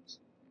 3000.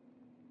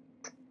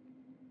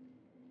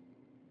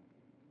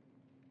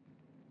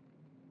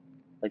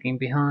 Lagging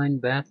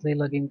behind, badly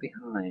lagging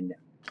behind.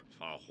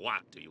 For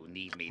what do you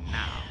need me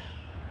now?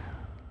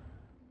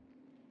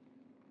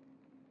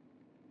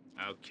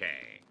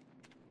 Okay.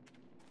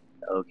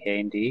 Okay,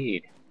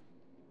 indeed.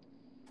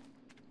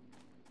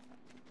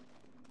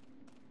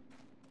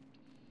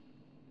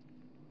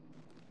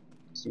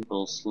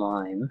 Simple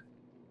slime.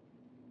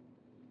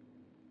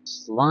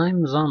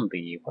 Slime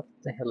zombie. What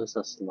the hell is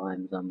a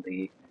slime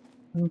zombie?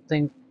 I don't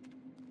think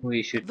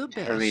we should The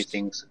hurry best.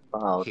 things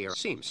about. Here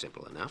seems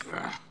simple enough.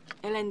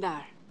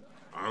 Elendar.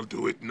 I'll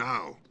do it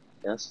now.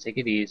 Just take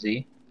it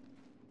easy.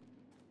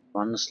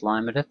 One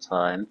slime at a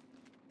time.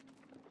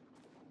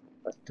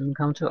 Let them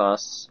come to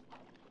us.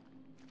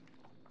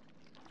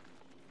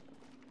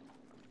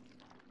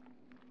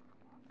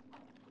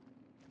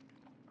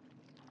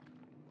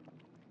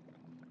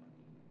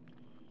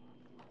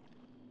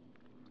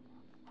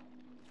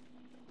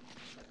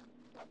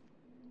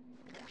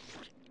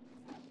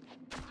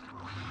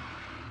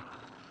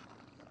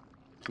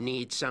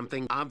 Need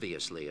something?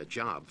 Obviously a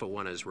job for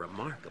one as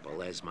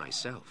remarkable as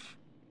myself.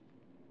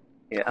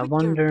 Yeah, I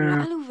wonder.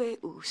 Aluve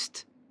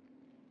ust.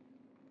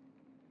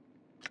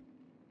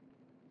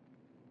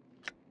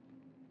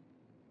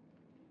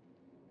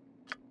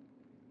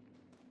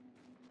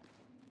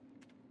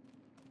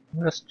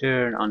 How does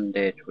turn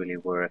undead really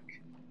work?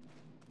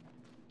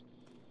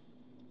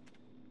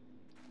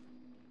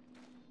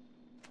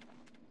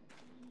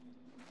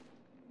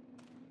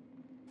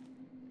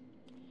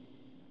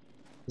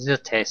 This is a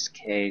test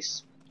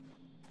case.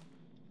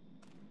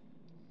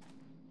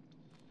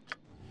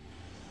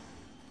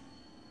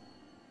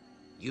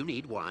 You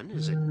need one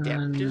as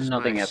adept as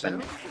Nothing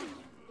myself. happened.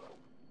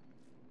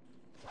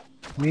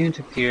 Immune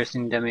to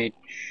piercing damage,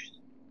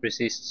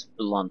 resists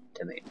blunt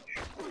damage.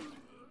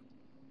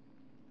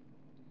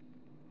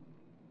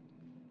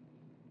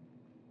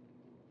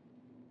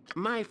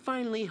 My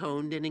finely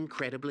honed and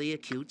incredibly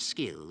acute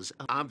skills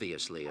are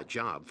obviously a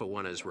job for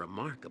one as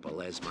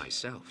remarkable as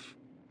myself.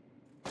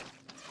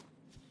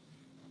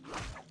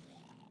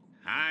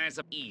 Eyes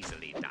up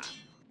easily done.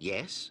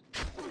 Yes?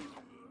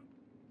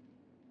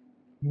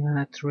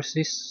 Yeah, it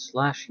resists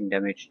slashing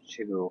damage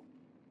too.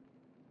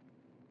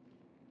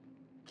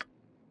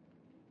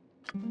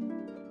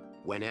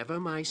 Whenever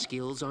my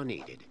skills are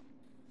needed.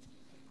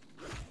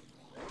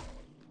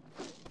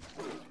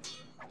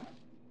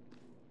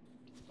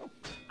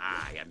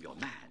 I am your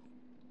man.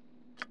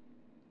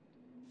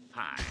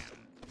 Fine.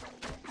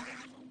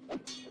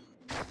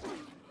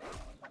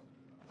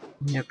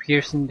 Yeah,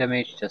 piercing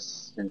damage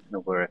just isn't gonna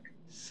work.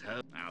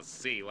 So, I'll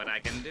see what I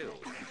can do.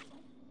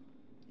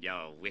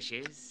 Your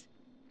wishes?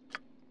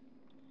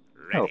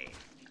 Oh, Ready.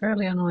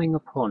 fairly annoying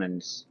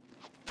opponents.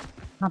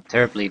 Not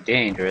terribly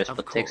dangerous, Of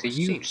but takes a course,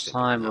 huge seems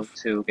simple time enough.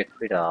 to get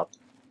rid of.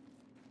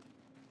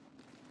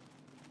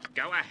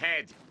 Go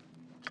ahead.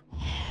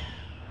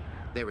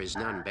 There is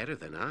none better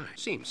than I.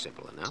 Seems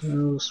simple enough.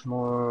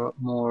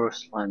 More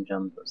slime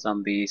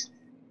zombies.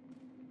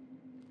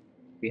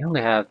 We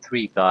only have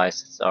 3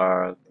 guys that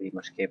are pretty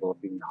much capable of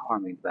even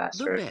harming the The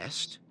bastard.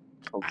 best.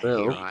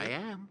 Although, Here I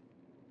am.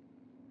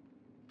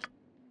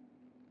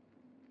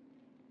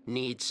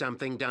 Need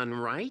something done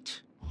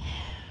right?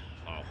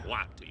 For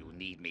what do you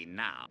need me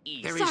now?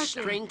 Easy. There is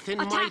Certainly. strength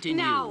and Attack might in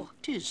now. you.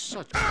 'Tis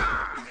such.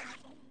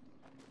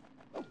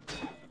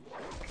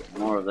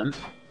 more of them.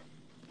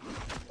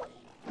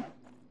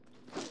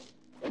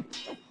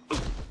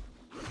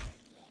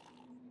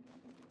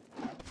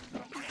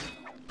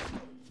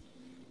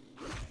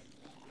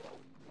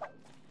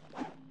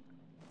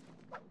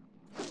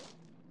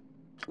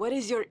 What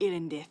is your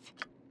Irendith?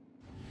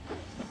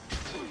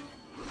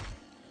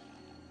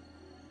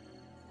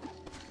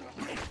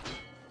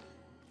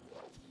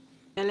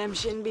 Elem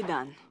shin be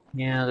done.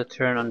 Yeah, the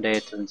turn on day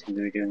doesn't seem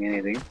to be doing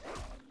anything.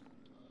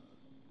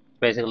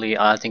 Basically,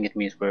 I think it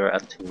means we're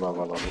at too low of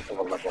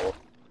a level.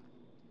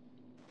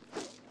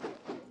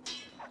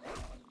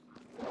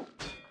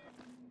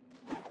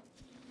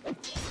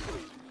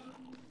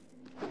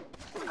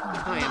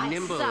 I am My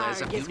nimble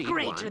as a sarg is you need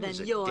greater one than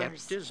as yours.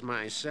 adept as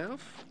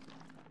myself.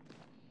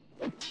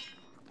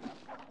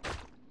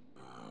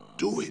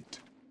 Do it.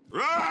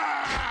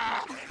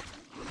 Ah!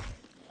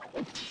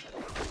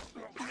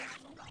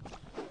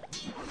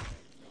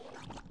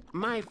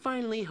 My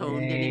finely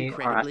honed and They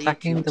are incredibly attacking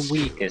acute the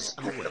weakest,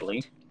 skills actually.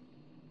 await.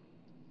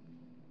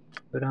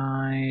 Could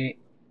I...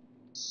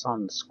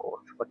 Sun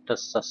Scorch? What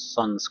does the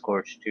Sun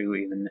Scorch do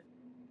even?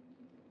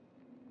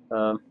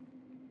 I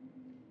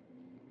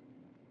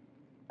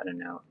don't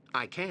know.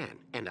 I can,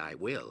 and I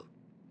will.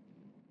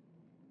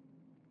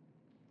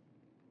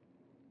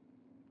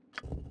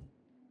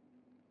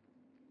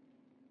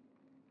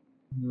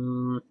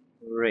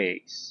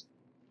 Race.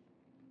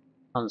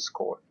 Sun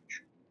Scorch.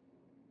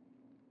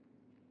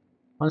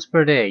 Once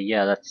per day,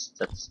 yeah, that's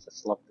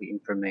lovely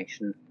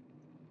information.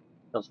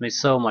 Tells me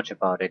so much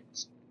about it.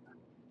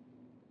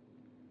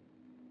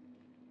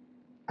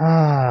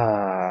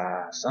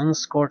 Ah, Sun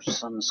Scorch,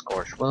 Sun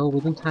Scorch. Well,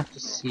 we don't have to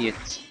see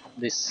it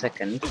this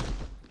second.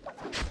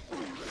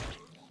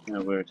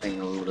 We're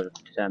taking a little bit of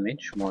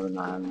damage, more than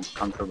I'm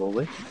comfortable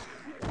with.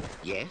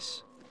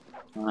 Yes?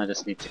 I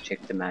just need to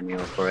check the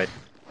manual for it.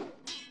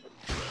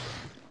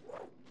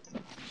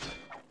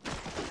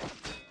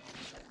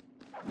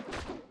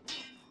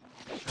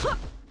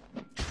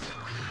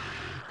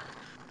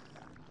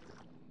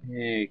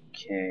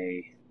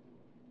 Okay.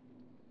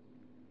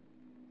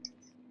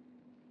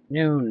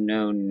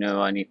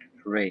 No, I need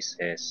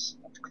races,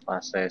 not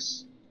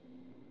classes.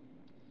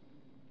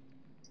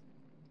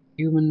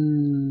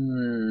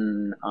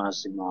 Human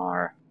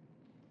Azimar.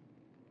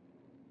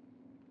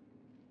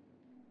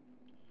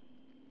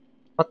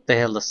 What the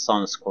hell does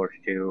Sun Scorch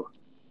do?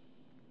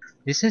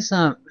 This is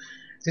a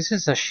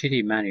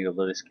shitty manual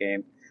of this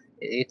game.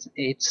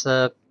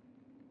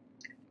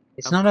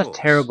 It's Of not a course.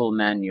 terrible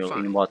manual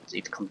in Fine. what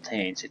it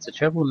contains. It's a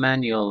terrible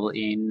manual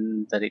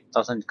in that it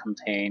doesn't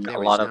contain a There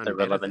lot is of the none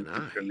better relevant than I.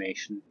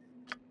 information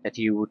that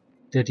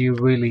you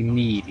really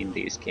need in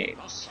these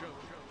games.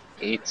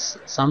 It's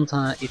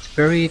sometimes it's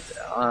buried,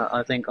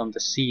 I think, on the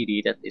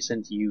CD that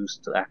isn't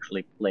used to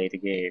actually play the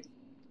game.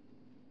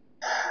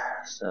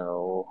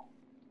 So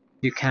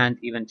you can't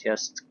even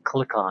just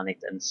click on it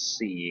and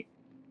see.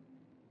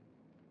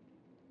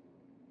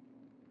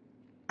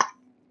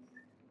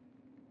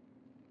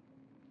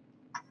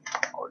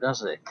 Or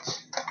does it?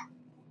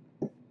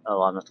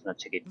 Oh, I'm not gonna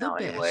check it The now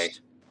anyway.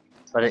 best.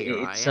 But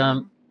Here I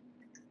am.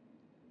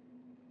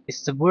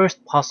 it's the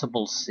worst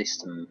possible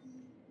system.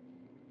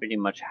 Pretty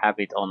much have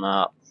it on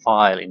a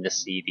file in the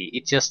CD.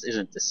 It just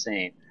isn't the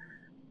same.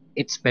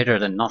 It's better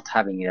than not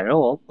having it at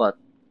all, but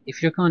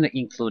if you're going to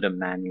include a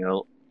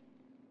manual,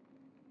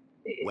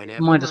 you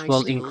Whenever might as my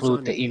well skills include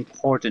are the needed.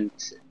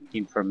 important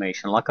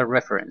information, like a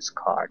reference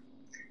card.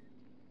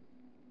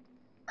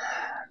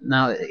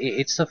 Now,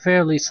 it's a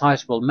fairly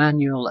sizable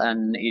manual,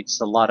 and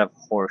it's a lot of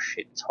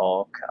horseshit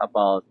talk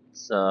about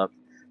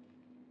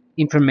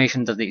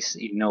information that is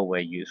in no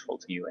way useful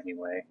to you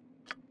anyway.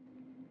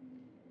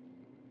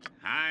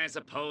 I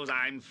suppose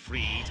I'm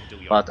free to do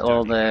your But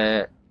all dirty work.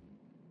 the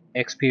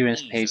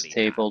experience page Easily done.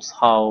 tables,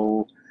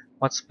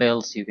 what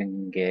spells you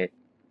can get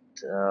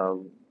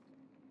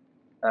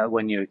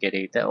when you get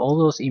it, all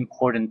those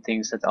important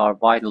things that are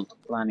vital to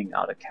planning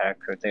out a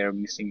character, they are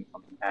missing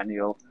from the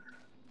manual.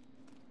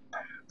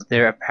 But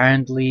they're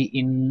apparently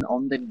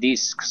on the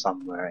disk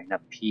somewhere in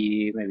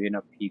maybe in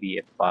a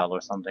PDF file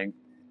or something.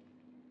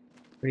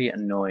 Pretty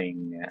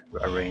annoying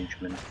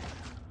arrangement.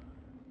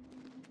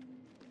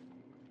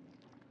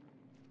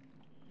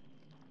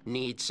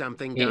 Need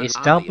something done. It's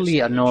doubly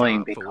Obviously a annoying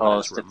job for one because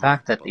as the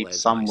fact that remarkable it's as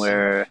somewhere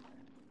myself.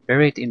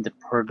 buried in the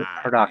Ah,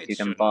 product it you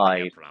can shouldn't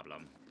be a buy,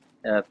 problem.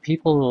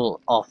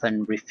 people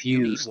often You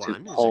refuse need to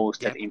one as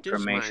post that adept as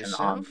information myself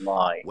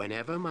online.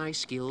 whenever my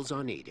skills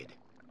are needed.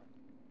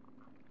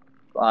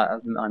 I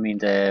mean,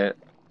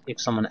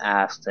 if someone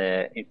asks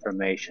the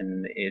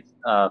information,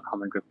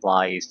 common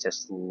reply is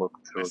just look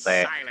The through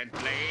the silent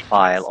blade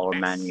file works or best.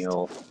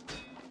 manual,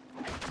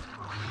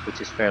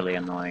 which is fairly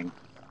annoying.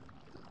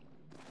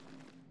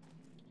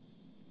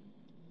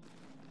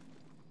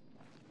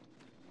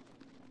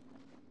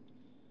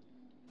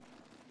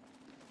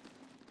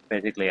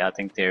 Basically, I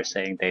think they're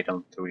saying they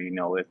don't really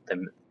know it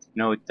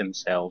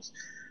themselves,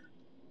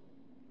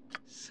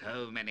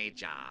 So many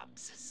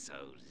jobs, so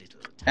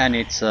little time. and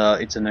it's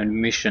an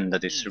admission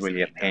that it's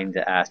really a Easily pain in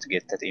the ass to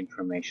get that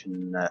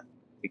information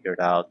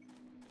figured out,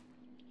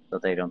 so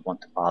they don't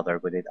want to bother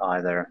with it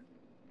either.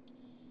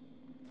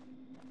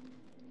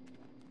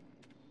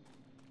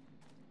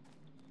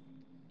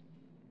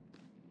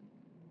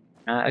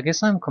 I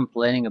guess I'm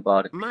complaining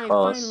about it My because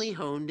finely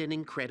honed and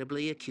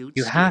incredibly acute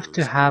you have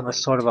to skills have a await.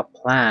 sort of a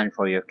plan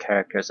for your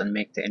characters and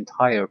make the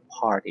entire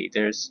party.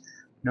 There's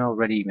no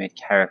ready-made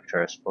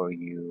characters for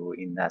you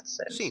in that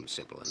sense. Seems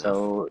simple enough.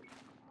 So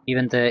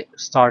even the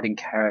starting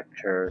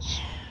characters,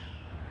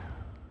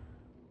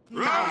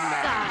 My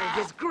side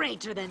is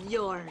greater than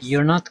yours.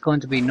 you're not going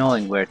to be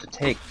knowing where to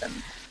take them.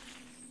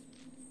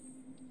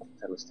 What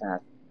the hell is that?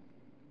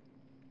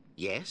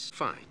 Yes,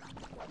 fine.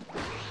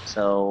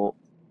 So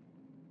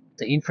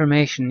the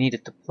information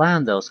needed to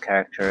plan those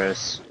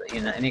characters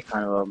in any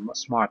kind of a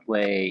smart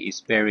way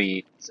is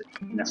buried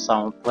in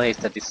some place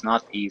that is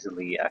not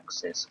easily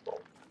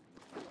accessible.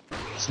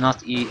 It's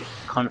not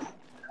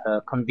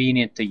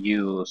convenient to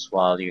use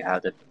while you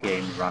have the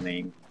game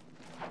running.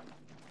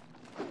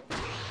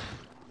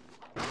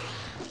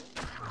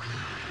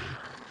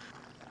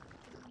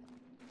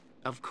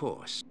 Of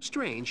course.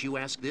 Strange you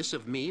ask this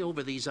of me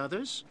over these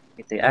others?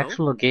 If the No?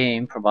 actual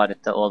game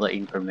provided all the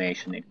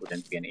information, it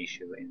wouldn't be an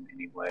issue in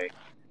any way.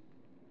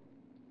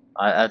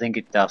 I think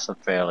it does a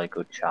fairly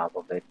good job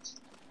of it.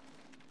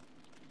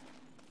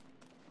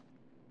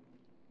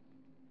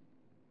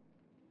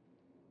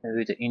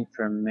 Maybe the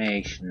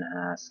information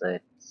has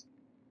it.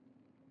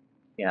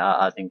 Yeah,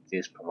 I think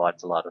this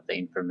provides a lot of the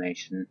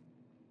information.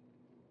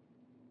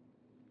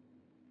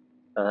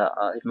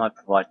 It might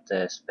provide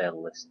the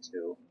spell list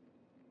too.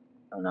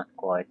 No, not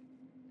quite.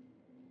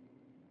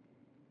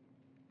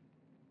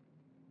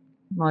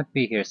 Might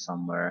be here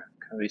somewhere.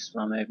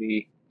 Charisma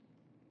maybe.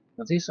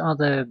 Well, these are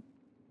the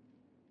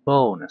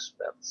bonus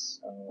spells.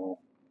 So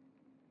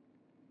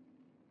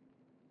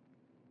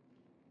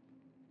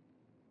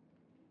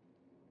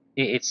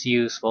it's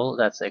useful.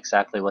 That's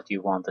exactly what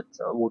you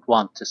would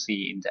want to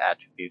see in the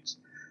attributes.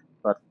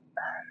 But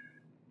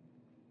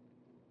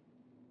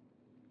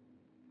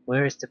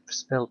where is the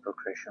spell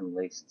progression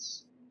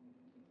lists?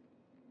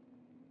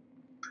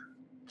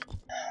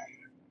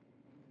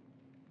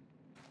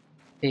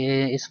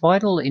 It's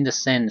vital in the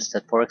sense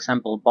that, for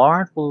example,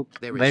 Bard will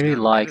There is very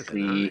none better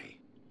than likely I.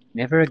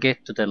 never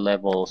get to the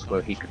levels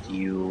where he could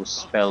use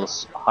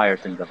spells higher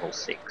than level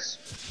 6.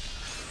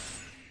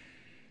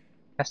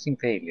 Casting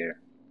failure.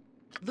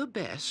 The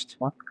best.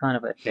 What kind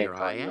of Here effect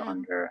I are you am.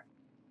 under?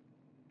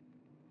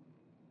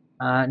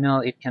 No,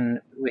 it can.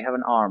 We have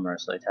an armor,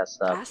 so it has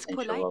a Ask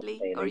potential of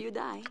politely, or failing. you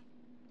die.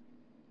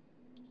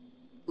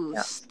 Yeah.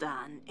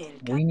 Ustan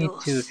el We need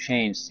to Gatos.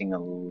 change things a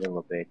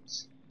little bit.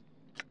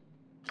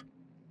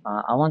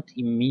 I want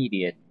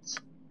immediate.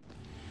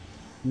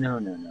 No,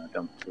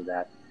 don't do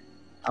that.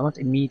 I want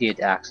immediate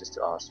access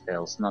to our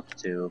spells, not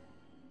to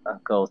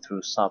go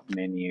through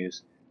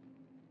sub-menus.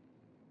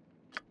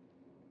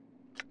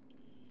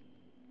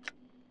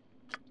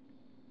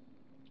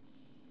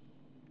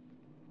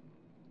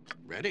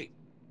 Ready.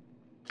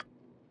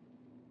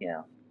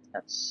 Yeah,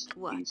 that's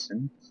What?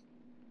 decent.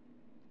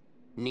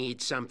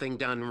 Need something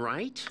done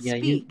right? Yeah,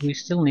 Speak. we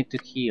still need to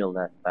heal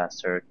that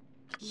bastard.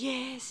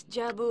 Yes,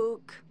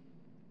 Jabuk.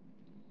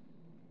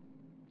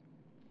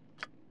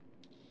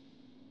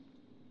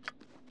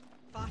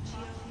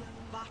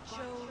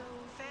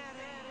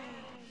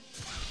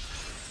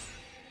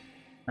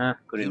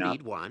 Good You enough.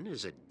 need one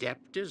as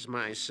adept as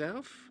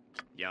myself?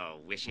 Your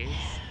wishes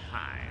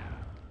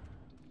higher.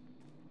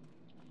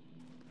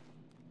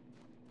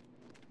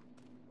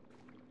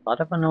 A lot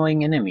of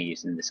annoying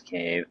enemies in this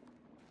cave.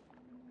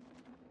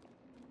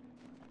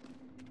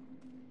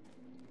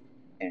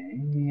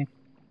 Okay.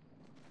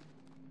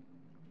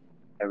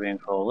 Carrion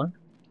crawler.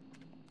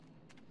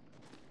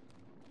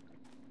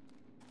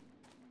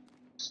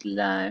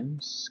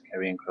 Slimes.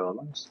 Carrion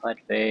crawler. Slide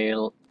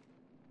fail.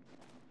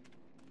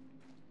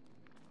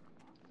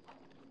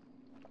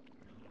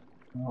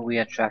 Oh, we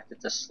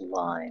attracted the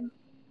slime.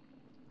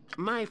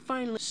 My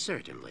final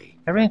certainly.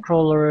 Carrion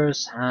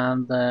crawlers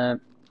have the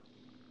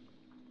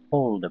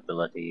hold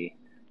ability,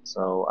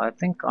 so I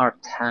think our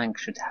tank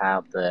should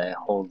have the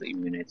hold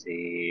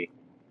immunity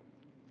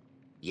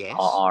Yes?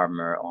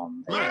 armor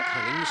on My there.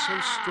 cunning is so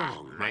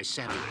strong, my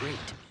savvy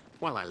great.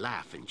 While I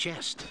laugh and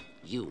jest,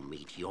 you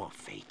meet your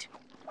fate.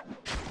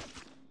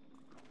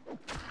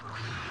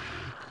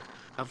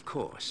 Of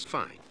course,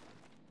 fine.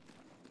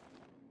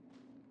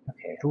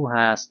 Okay, who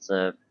has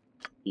the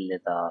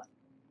leather?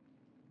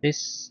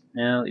 This?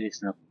 No, it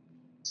is not.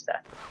 It's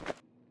that.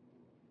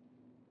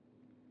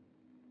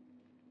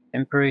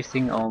 Temporary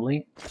thing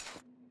only.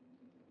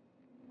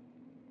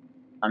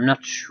 I'm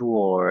not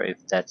sure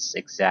if that's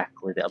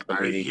exactly the I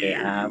ability they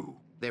hear have. you.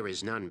 There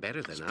is none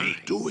better than I.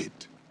 Speak, do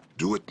it.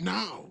 Do it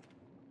now.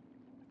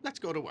 Let's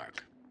go to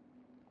work.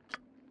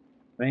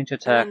 Range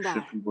attack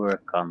Arandar. should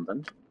work on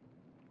them.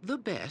 The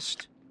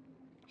best.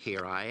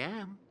 Here I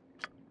am.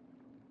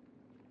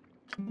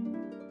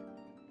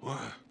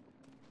 What?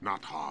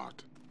 Not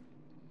hard.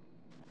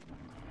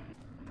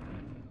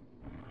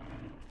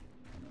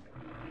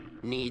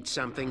 Need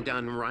something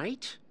done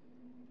right?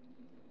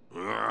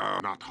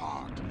 Not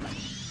hard.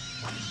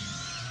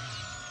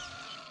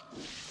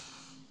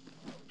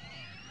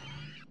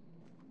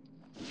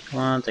 Come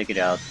on, take it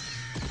out.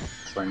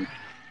 Slim.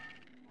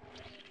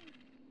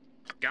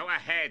 Go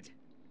ahead.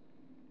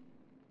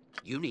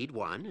 You need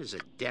one as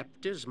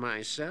adept as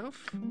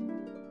myself?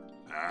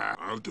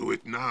 I'll do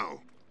it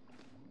now.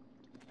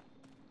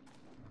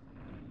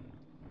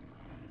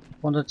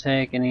 Want to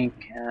take any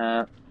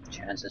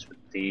chances with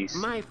these?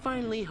 My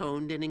finely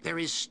honed and there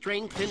is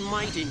strength and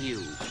might in you.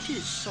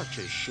 'Tis such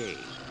a shame.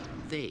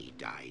 They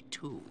die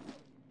too.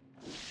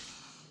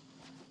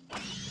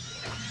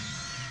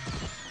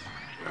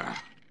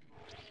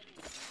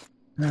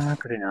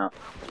 Good enough.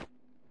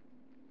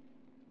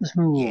 Let's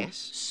move. Yes,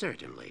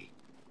 certainly.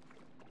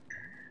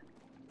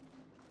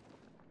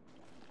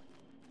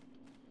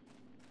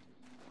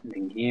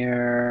 Something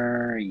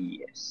here,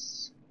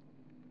 yes.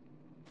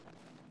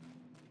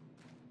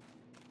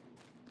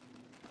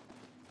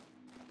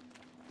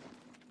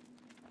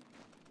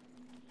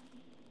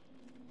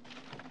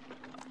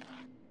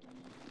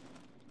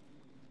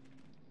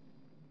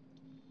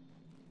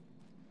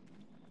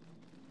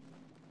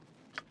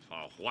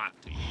 What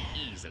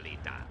easily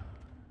done?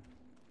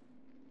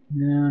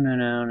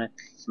 No,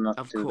 let's not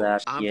Of do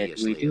course, that yet.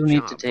 We obviously do a need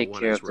to job for take one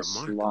care as of the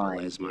remarkable slime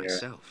as here.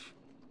 myself.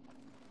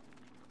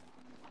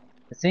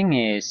 The thing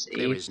is,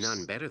 There if is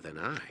none better than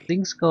I.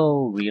 things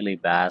go really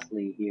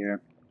badly here,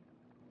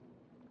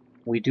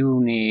 we do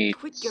need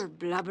Quit your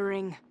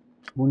blubbering.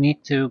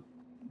 the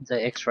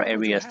extra What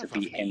would you areas to have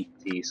be of me?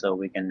 empty so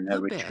we can The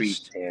retreat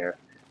best. there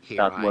Here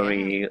without I am.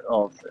 worry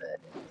of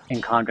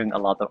encountering a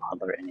lot of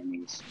other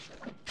enemies.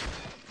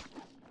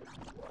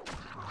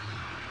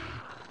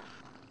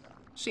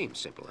 Seems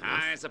simple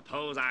enough. I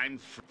suppose I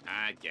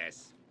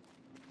guess.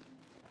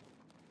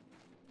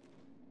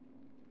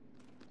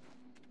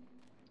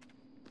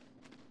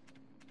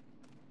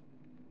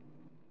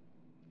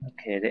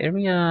 Okay, the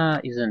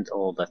area isn't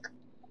all that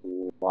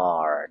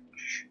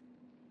large.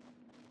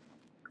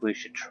 We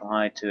should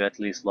try to at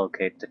least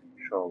locate the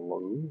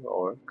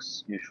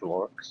orcs,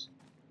 usual orcs.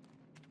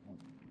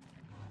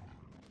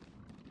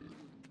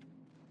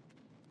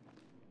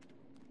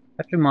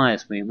 That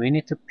reminds me, we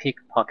need to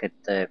pickpocket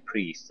the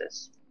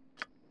priestess.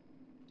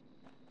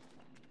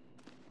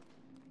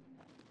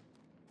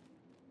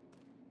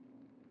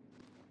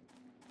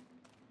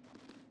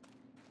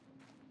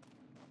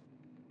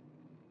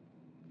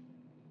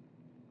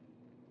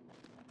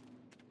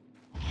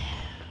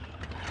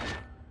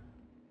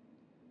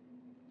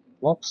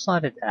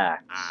 Lopsided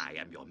axe. I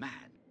am your man.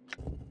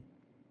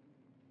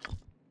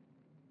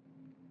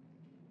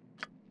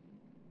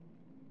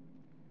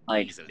 I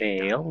Easily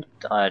failed.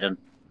 I don't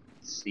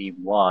see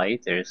why.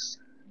 There's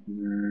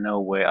no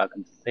way I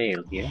can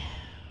fail here.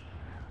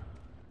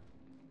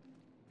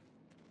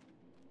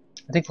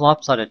 I think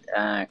lopsided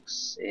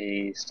axe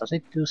is... does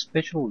it do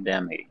special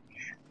damage?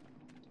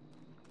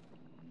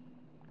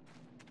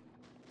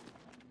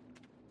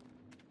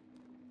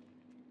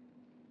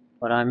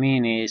 What I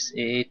mean is,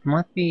 it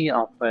might be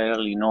a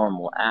fairly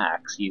normal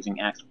axe using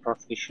axe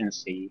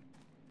proficiency,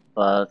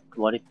 but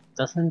what it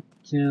doesn't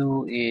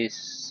do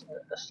is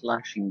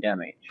slashing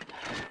damage.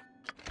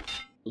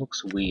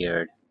 Looks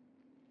weird.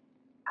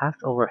 Half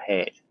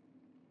overhead.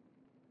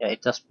 Yeah,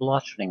 it does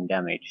bludgeoning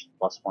damage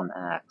plus 1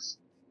 axe.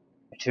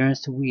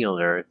 Returns to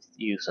wielder if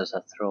used as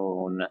a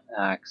thrown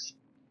axe.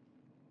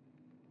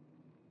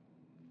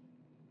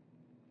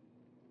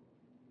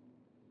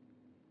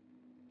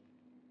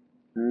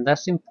 And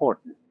that's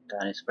important.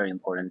 That is very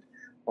important.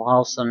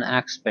 Allows an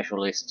axe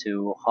specialist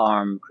to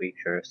harm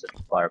creatures that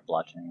require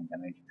bludgeoning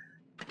damage.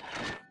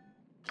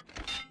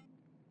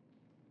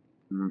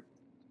 In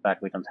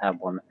fact, we don't have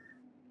one.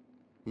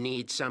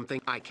 Need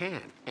something? I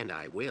can, and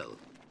I will.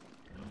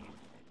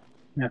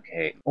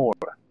 Okay,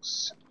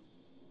 orcs.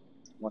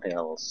 What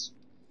else?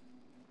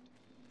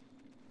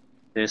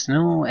 There's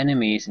no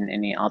enemies in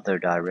any other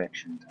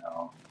direction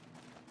though.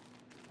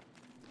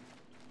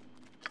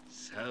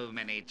 So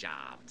many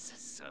jobs,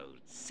 so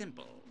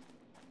simple.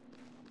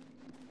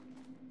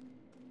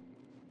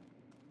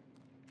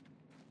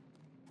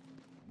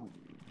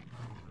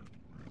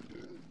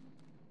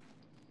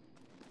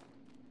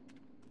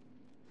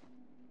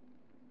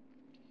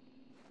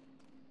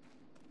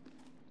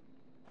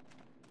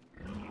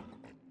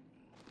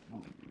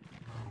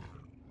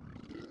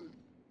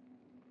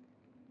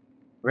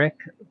 Wreck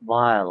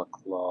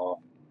Vileclaw.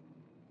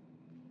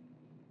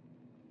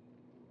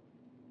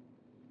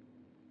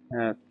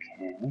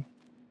 Okay.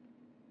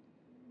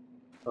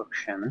 Orc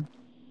Shaman.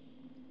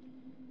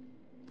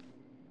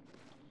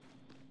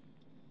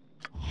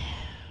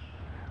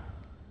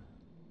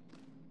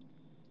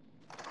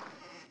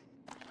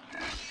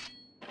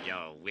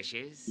 Your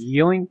wishes?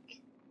 Yoink!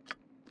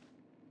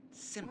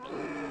 Simple.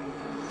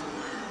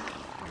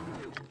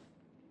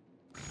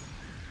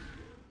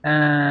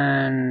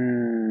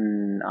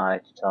 And I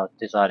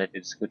decided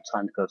it's a good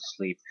time to go to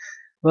sleep.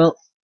 Well,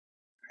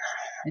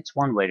 it's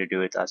one way to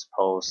do it, I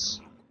suppose.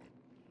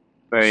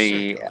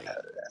 Very Certainly.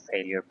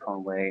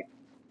 failure-prone way.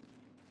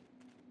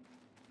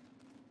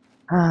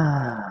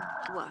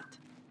 Ah. What?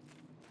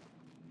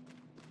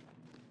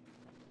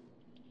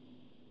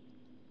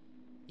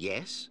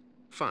 Yes?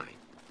 Fine.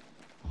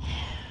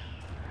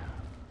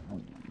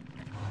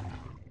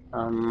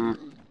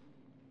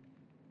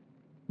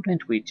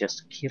 Wouldn't we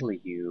just kill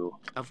you?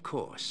 Of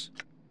course.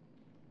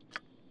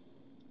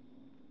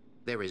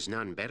 There is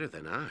none better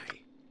than I.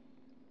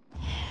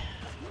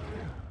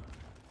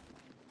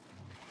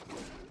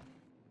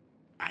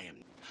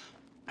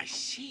 I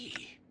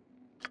see.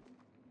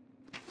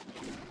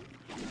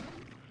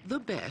 The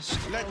best.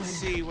 Let's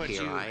see what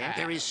Here you I am. have.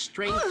 There is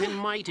strength and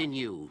might in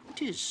you.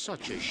 'Tis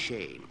such a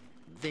shame.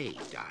 They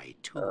die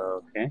too.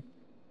 Okay,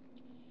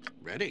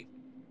 Ready?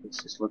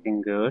 this is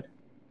looking good.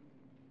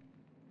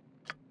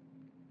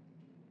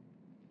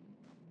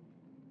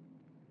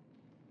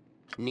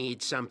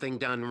 Need something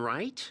done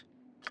right?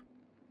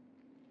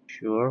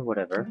 Sure,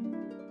 whatever.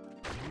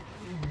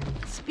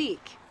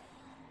 Speak.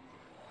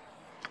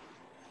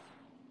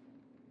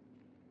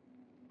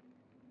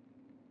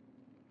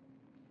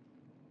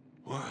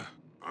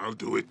 I'll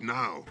do it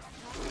now.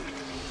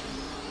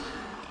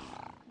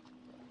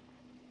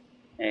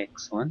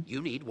 Excellent.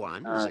 You need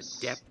one as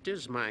adept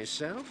as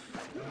myself?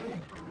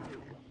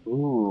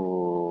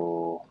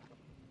 Ooh.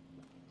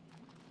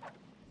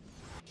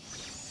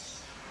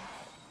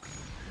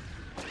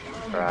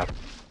 Crap.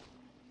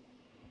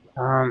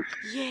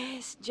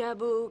 Yes,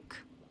 Jabuk.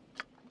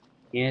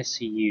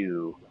 Yes,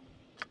 you.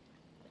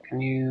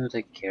 Can you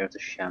take care of the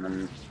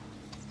shaman?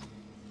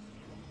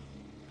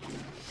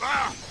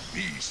 Ah!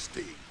 These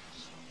things!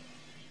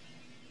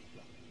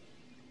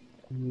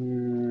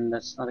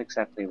 That's not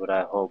exactly what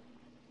I hope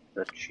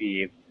to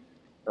achieve.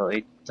 So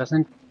it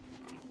doesn't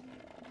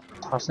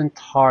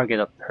target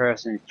a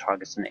person, it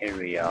targets an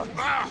area.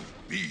 Ah!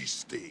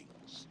 These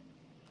things!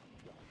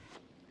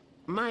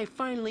 My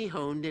finely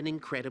honed and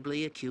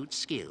incredibly acute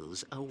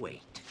skills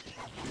await.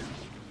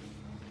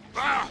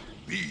 Ah!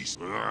 These...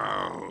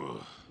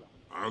 Oh,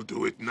 I'll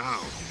do it now.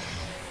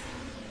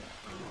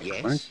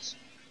 Yes?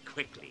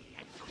 Quickly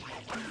and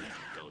quietly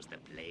goes the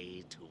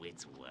blade to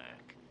its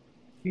work.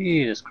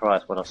 Jesus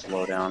Christ, what a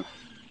slowdown.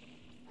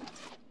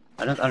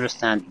 I don't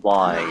understand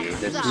why.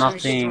 There's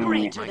nothing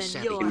Greater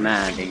than yours.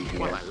 demanding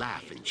While here. I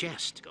laugh and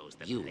jest, Goes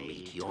the you blade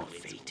meet your to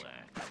its fate.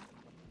 work.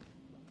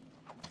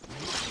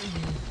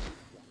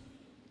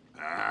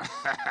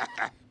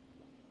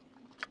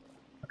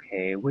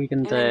 Okay,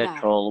 weaken the Elendar.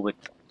 troll with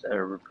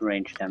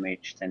range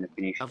damage, then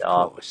finish Of it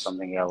off with course.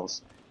 something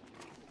else.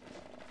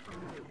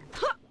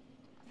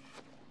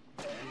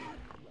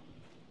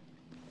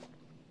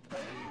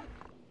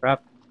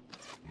 Crap.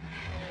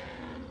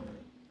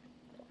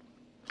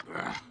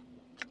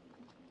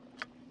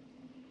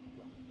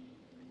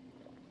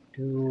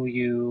 Do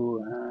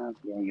you have...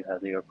 yeah, you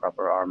have your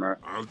proper armor.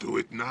 I'll do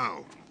it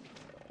now.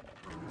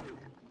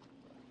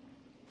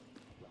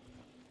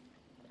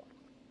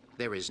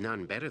 There is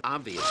none better.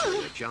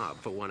 Obviously a job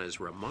for one as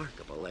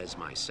remarkable as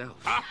myself.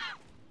 Ah!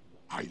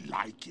 I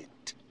like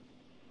it.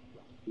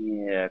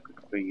 Yeah, good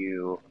for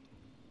you.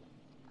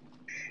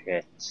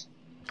 Shit.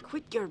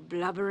 Quit your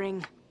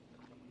blubbering.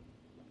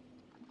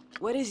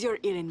 What is your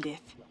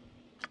Irendith?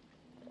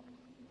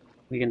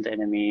 Weaken the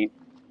enemy.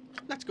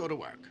 Let's go to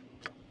work.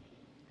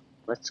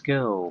 Let's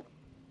go.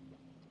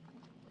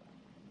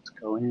 Let's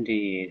go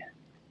indeed.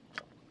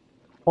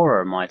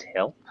 Horror might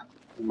help.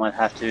 We might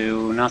have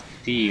to not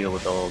deal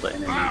with all the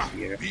enemies Ah!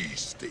 here.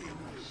 These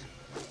things!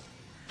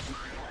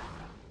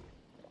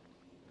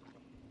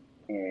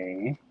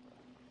 Okay.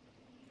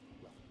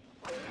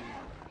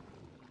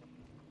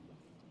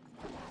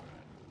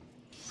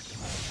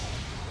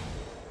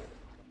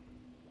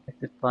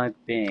 Affected by Ask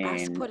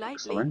Bane. politely,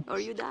 Excellent. or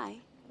you die.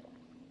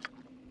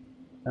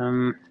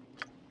 Do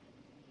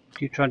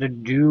you try to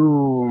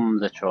doom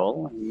the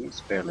troll? He's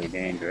fairly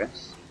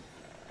dangerous.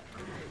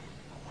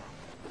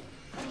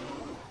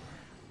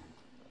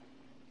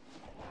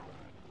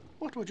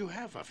 What would you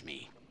have of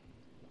me?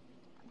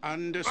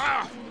 Understood.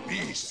 Ah!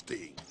 These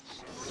things!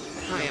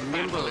 I am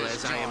nimble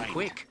as I am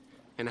quick,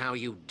 and how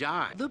you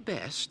die the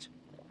best.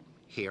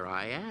 Here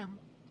I am.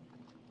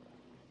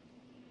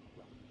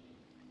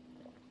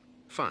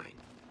 Fine.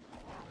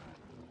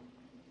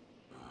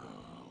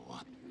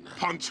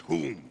 Punch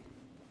whom?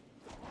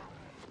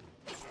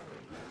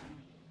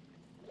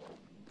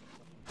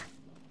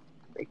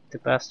 Take the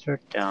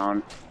bastard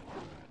down.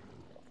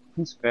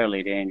 He's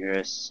fairly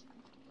dangerous.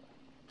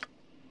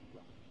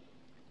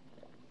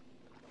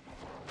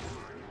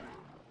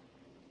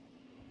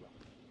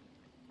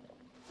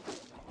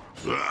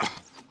 Ah!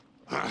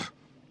 Ah!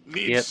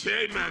 Need Yep.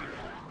 shaman!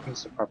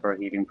 He's a proper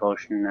healing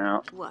potion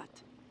now. What?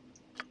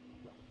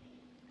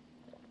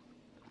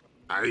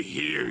 I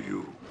hear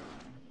you.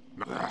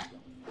 Ah!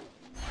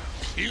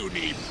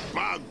 Puny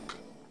bug!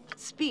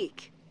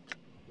 Speak.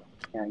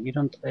 Yeah, you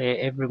don't.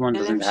 Everyone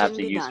doesn't have to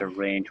Election be use a done.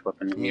 ranged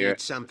weapon here. Need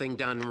something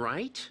done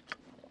right?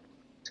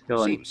 Let's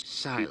go and Seems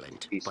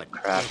silent, piece but of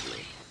crap.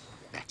 deadly.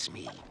 That's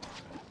me.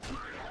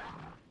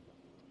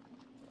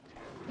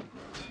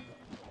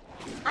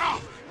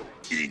 Ah!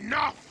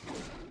 Enough!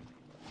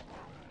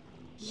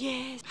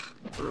 Yes.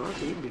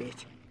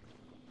 Rotiblit.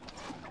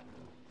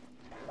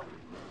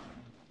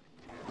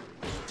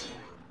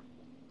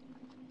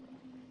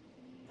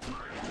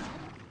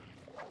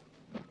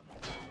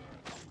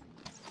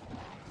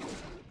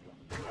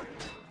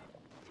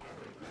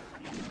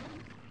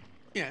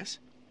 Yes,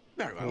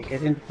 very well. Okay,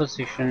 get into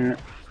position.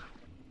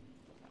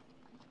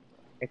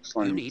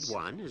 Excellent. You need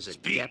one as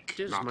adept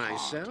as not hard.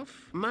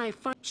 myself? My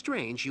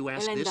strange you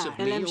ask this of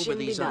Elendar, me Elem over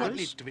these Shin be done. What needs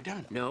others? to be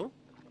done? No?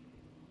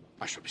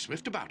 I shall be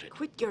swift about it.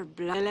 Quit your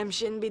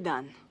Elemshin be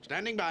done.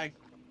 Standing by.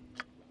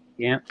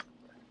 Yeah.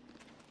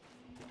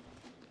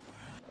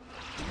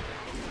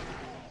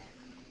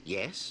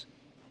 Yes?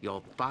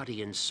 Your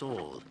body and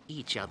soul,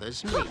 each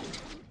other's mate.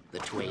 The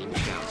twain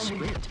shall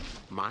split.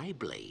 My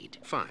blade.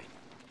 Fine.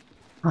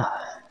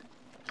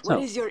 So,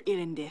 What is your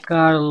Irendith?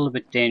 got a little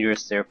bit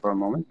dangerous there for a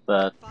moment,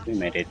 but we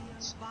made it.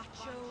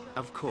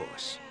 Of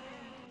course.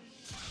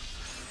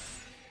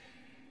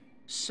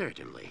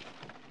 Certainly.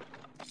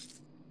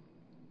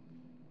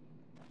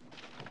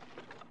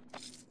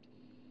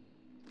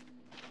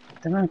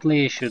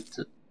 Definitely should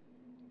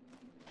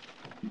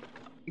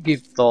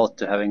give thought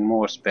to having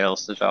more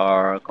spells that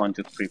are going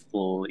to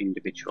cripple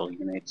individual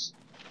units.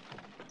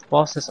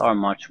 Bosses are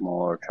much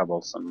more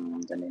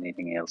troublesome than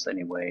anything else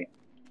anyway.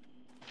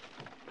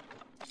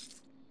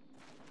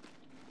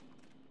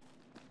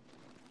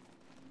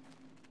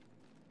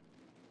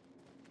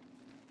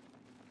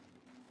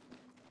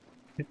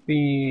 Could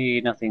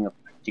be nothing of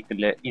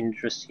particular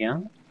interest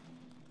here.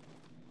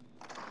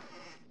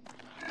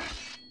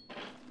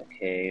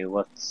 Okay,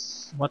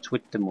 what's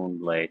with the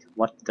Moonblade?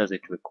 What does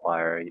it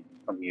require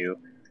from you?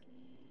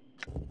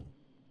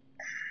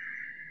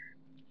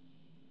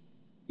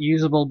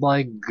 Usable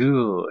by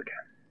good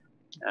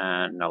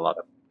and a lot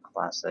of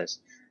classes,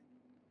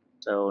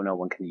 so no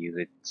one can use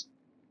it.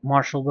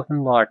 Martial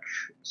weapon,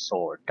 large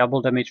sword,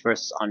 double damage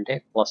versus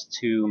undead,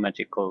 +2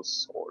 magical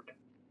sword.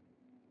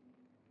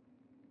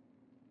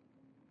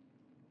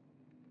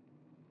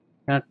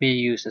 Cannot be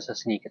used as a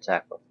sneak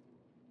attack weapon.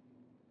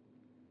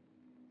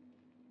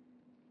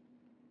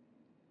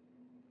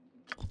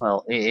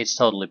 Well, it's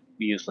totally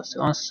useless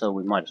to us, so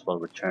we might as well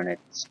return it.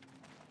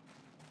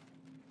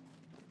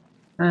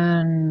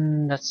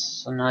 And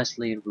that's a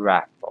nicely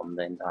wrap on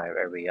the entire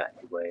area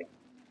anyway.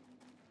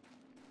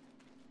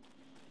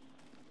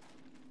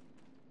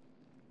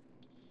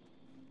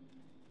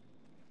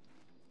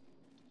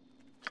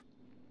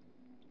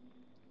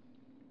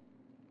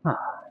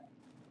 Ah.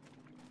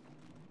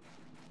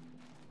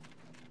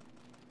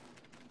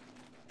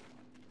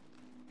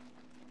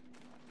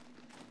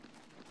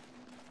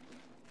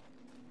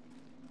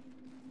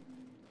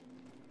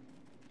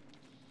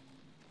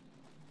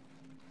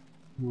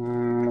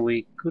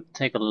 We could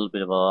take a little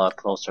bit of a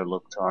closer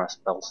look to our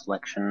spell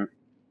selection.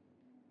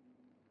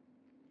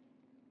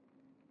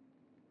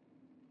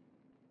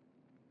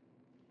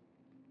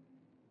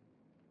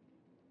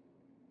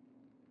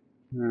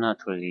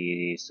 Not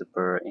really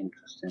super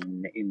interested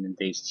in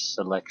these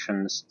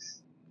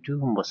selections.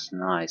 Doom was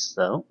nice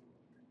though.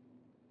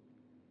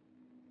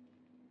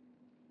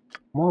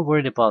 More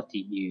worried about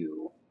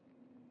you.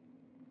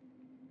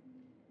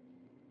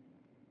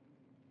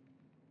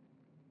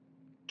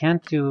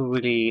 Can't do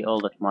really all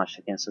that much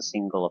against a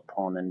single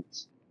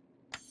opponent.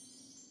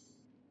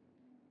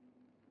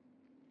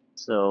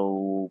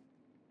 So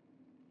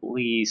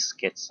please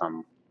get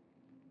some.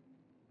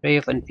 Ray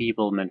of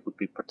Enfeeblement would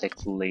be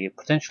potentially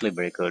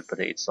very good, but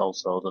it's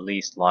also the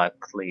least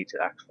likely to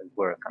actually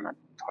work on a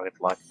target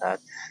like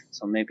that,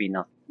 so maybe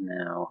not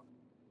now.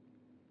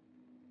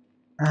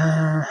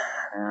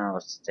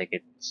 Let's take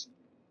it.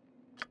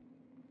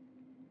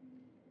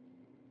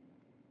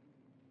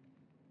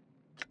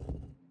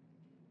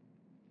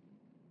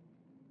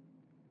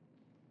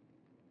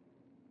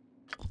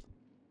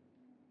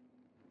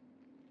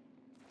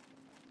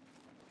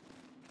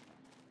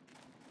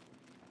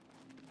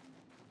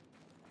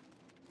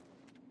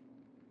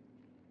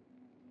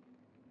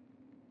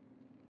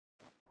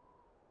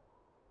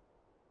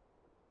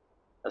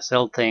 I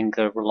still think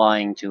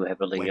relying too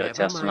heavily Whenever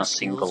just on my a skills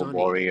single are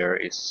warrior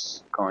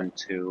is going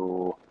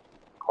to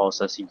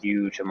cause us a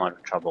huge amount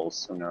of trouble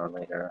sooner or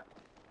later.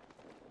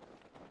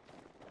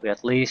 We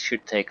at least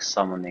should take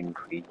summoning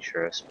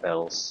creature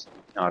spells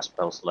in our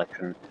spell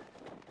selection.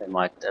 They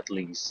might at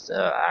least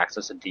act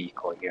as a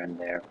decoy here and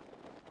there.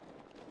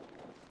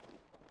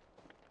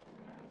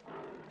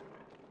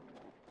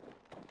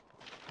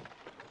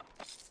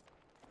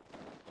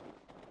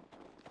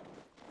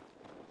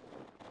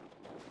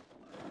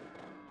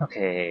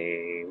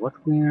 Okay,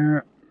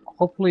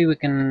 hopefully we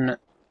can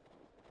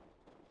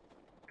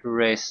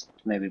rest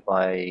maybe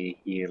by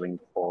healing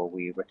before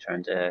we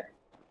return to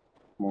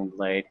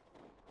Moonblade.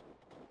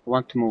 We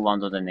want to move on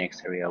to the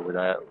next area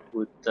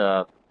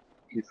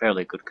in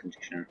fairly good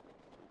condition.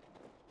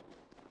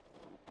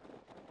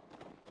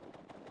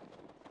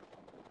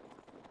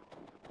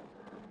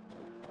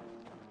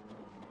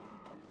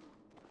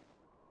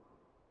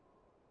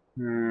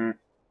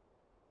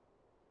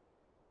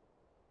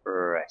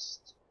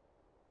 Rest.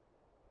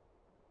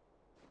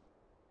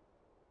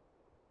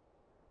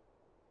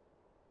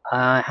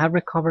 I have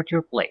recovered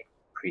your blade,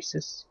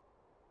 priestess.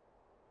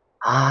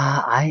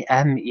 Ah, I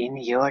am in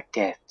your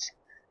debt.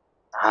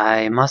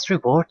 I must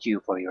reward you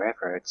for your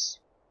efforts.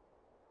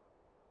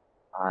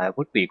 I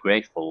would be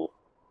grateful.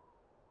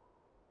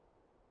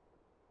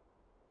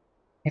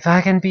 If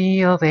I can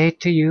be of aid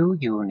to you,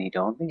 you need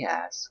only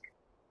ask.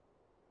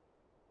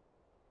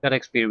 Got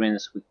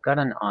experience, we got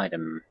an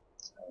item.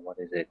 So what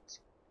is it?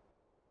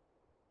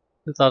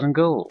 2000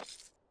 gold.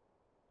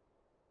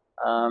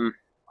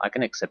 I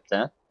can accept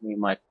that. We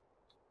might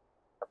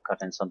have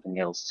gotten something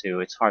else too,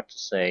 it's hard to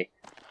say.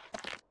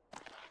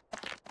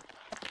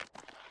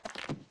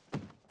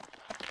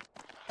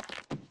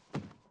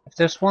 If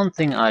there's one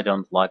thing I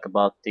don't like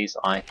about these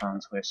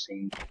icons we're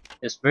seeing,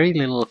 there's very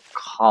little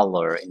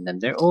color in them.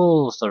 They're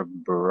all sort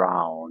of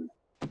brown.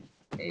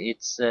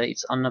 It's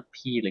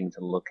unappealing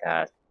to look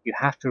at. You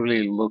have to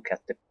really look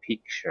at the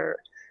picture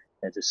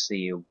to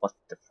see what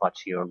the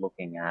fudge you're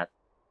looking at.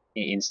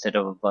 instead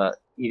of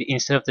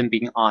them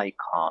being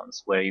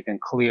icons where you can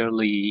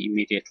clearly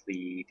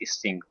immediately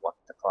distinct what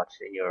the fuck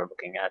you're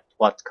looking at,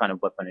 what kind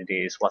of weapon it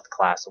is, what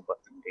class of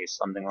weapon it is,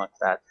 something like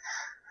that.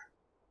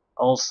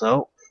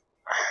 Also,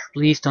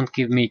 please don't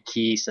give me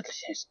keys that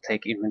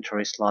take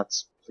inventory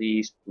slots.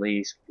 Please,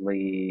 please,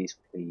 please,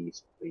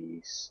 please,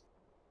 please.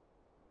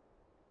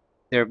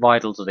 They're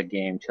vital to the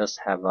game. Just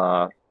have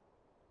a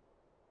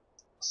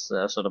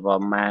sort of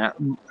a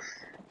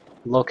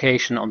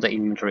location on the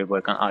inventory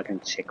where I can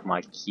check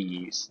my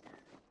keys,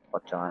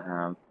 what I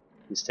have,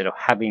 instead of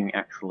having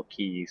actual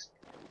keys.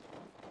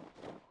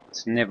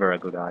 It's never a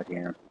good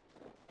idea.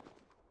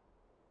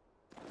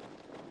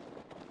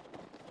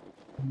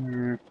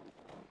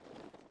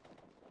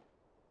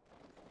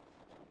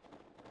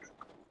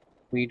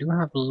 We do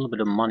have a little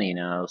bit of money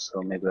now,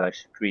 so maybe I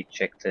should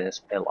recheck the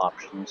spell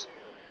options.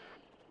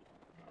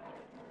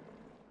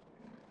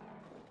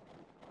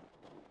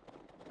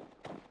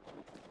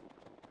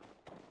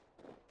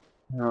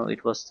 No,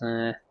 it was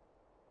the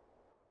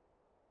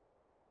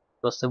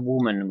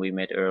woman we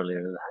met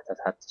earlier that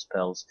had the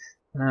spells.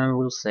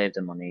 We'll save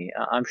the money.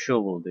 I'm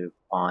sure we'll do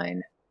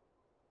fine.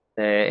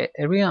 The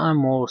area I'm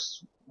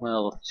most,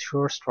 well,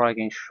 sure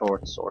striking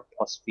short sword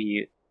plus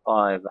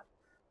V5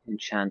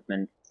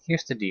 enchantment.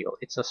 Here's the deal.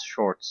 It's a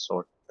short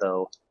sword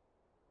though.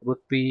 It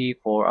would be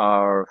for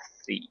our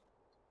thief.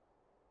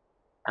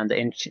 And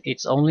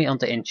it's only on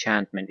the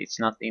enchantment. It's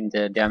not in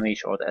the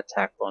damage or the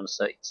attack bonus,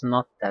 so it's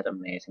not that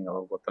amazing of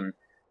a weapon.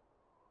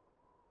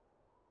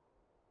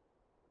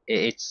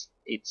 It's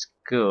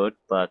good,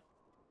 but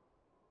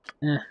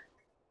we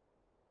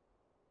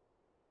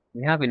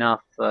have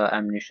enough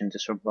ammunition to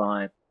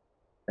survive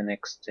the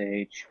next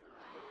stage.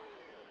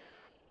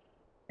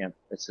 Yeah,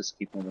 let's just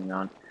keep moving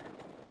on.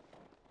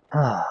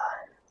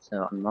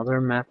 So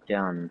another map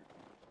done.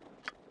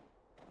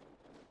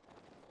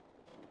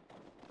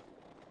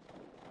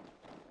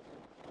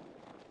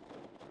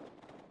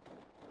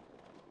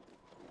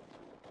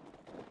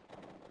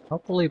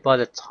 Hopefully by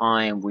the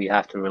time we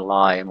have to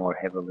rely more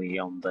heavily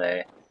on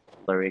the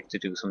cleric to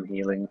do some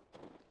healing.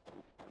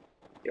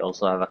 We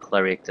also have a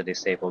cleric that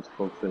is able to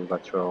fulfill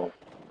that role.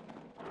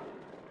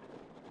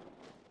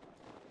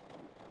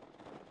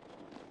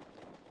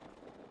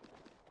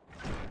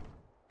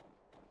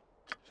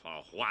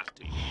 For what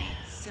do you mean?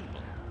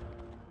 Simple.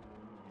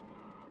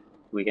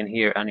 We can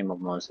hear animal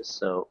noises,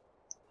 so...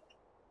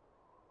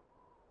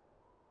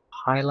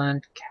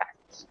 Highland cat.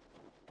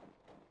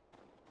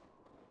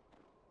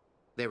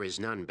 There is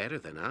none better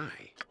than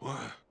I.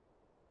 What?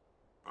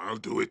 I'll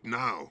do it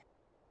now.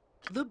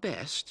 The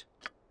best.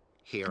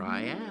 Here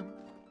I am.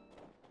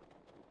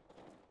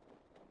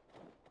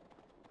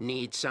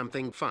 Need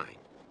something? Fine.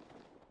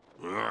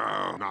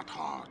 Not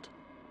hard.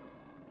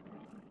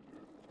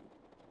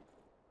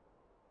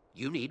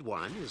 You need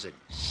one, is it?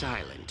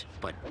 Silent,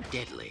 but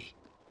deadly.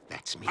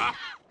 That's me. Ah,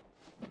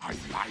 I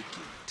like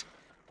it.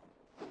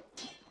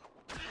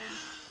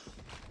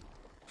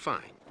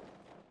 Fine.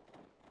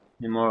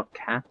 Any more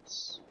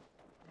cats?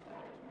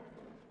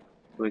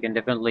 We can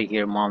definitely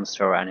hear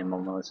monster or animal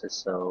noises,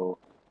 so...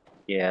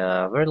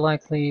 Yeah, very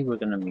likely we're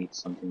gonna meet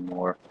something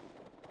more.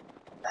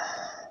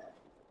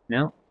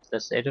 No,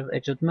 that's the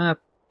edge of the map.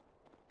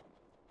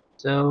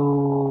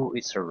 So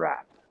it's a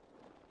wrap.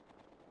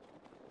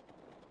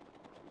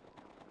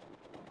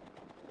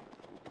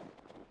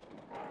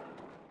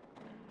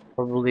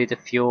 Probably the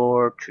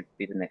fjord should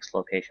be the next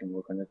location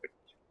we're gonna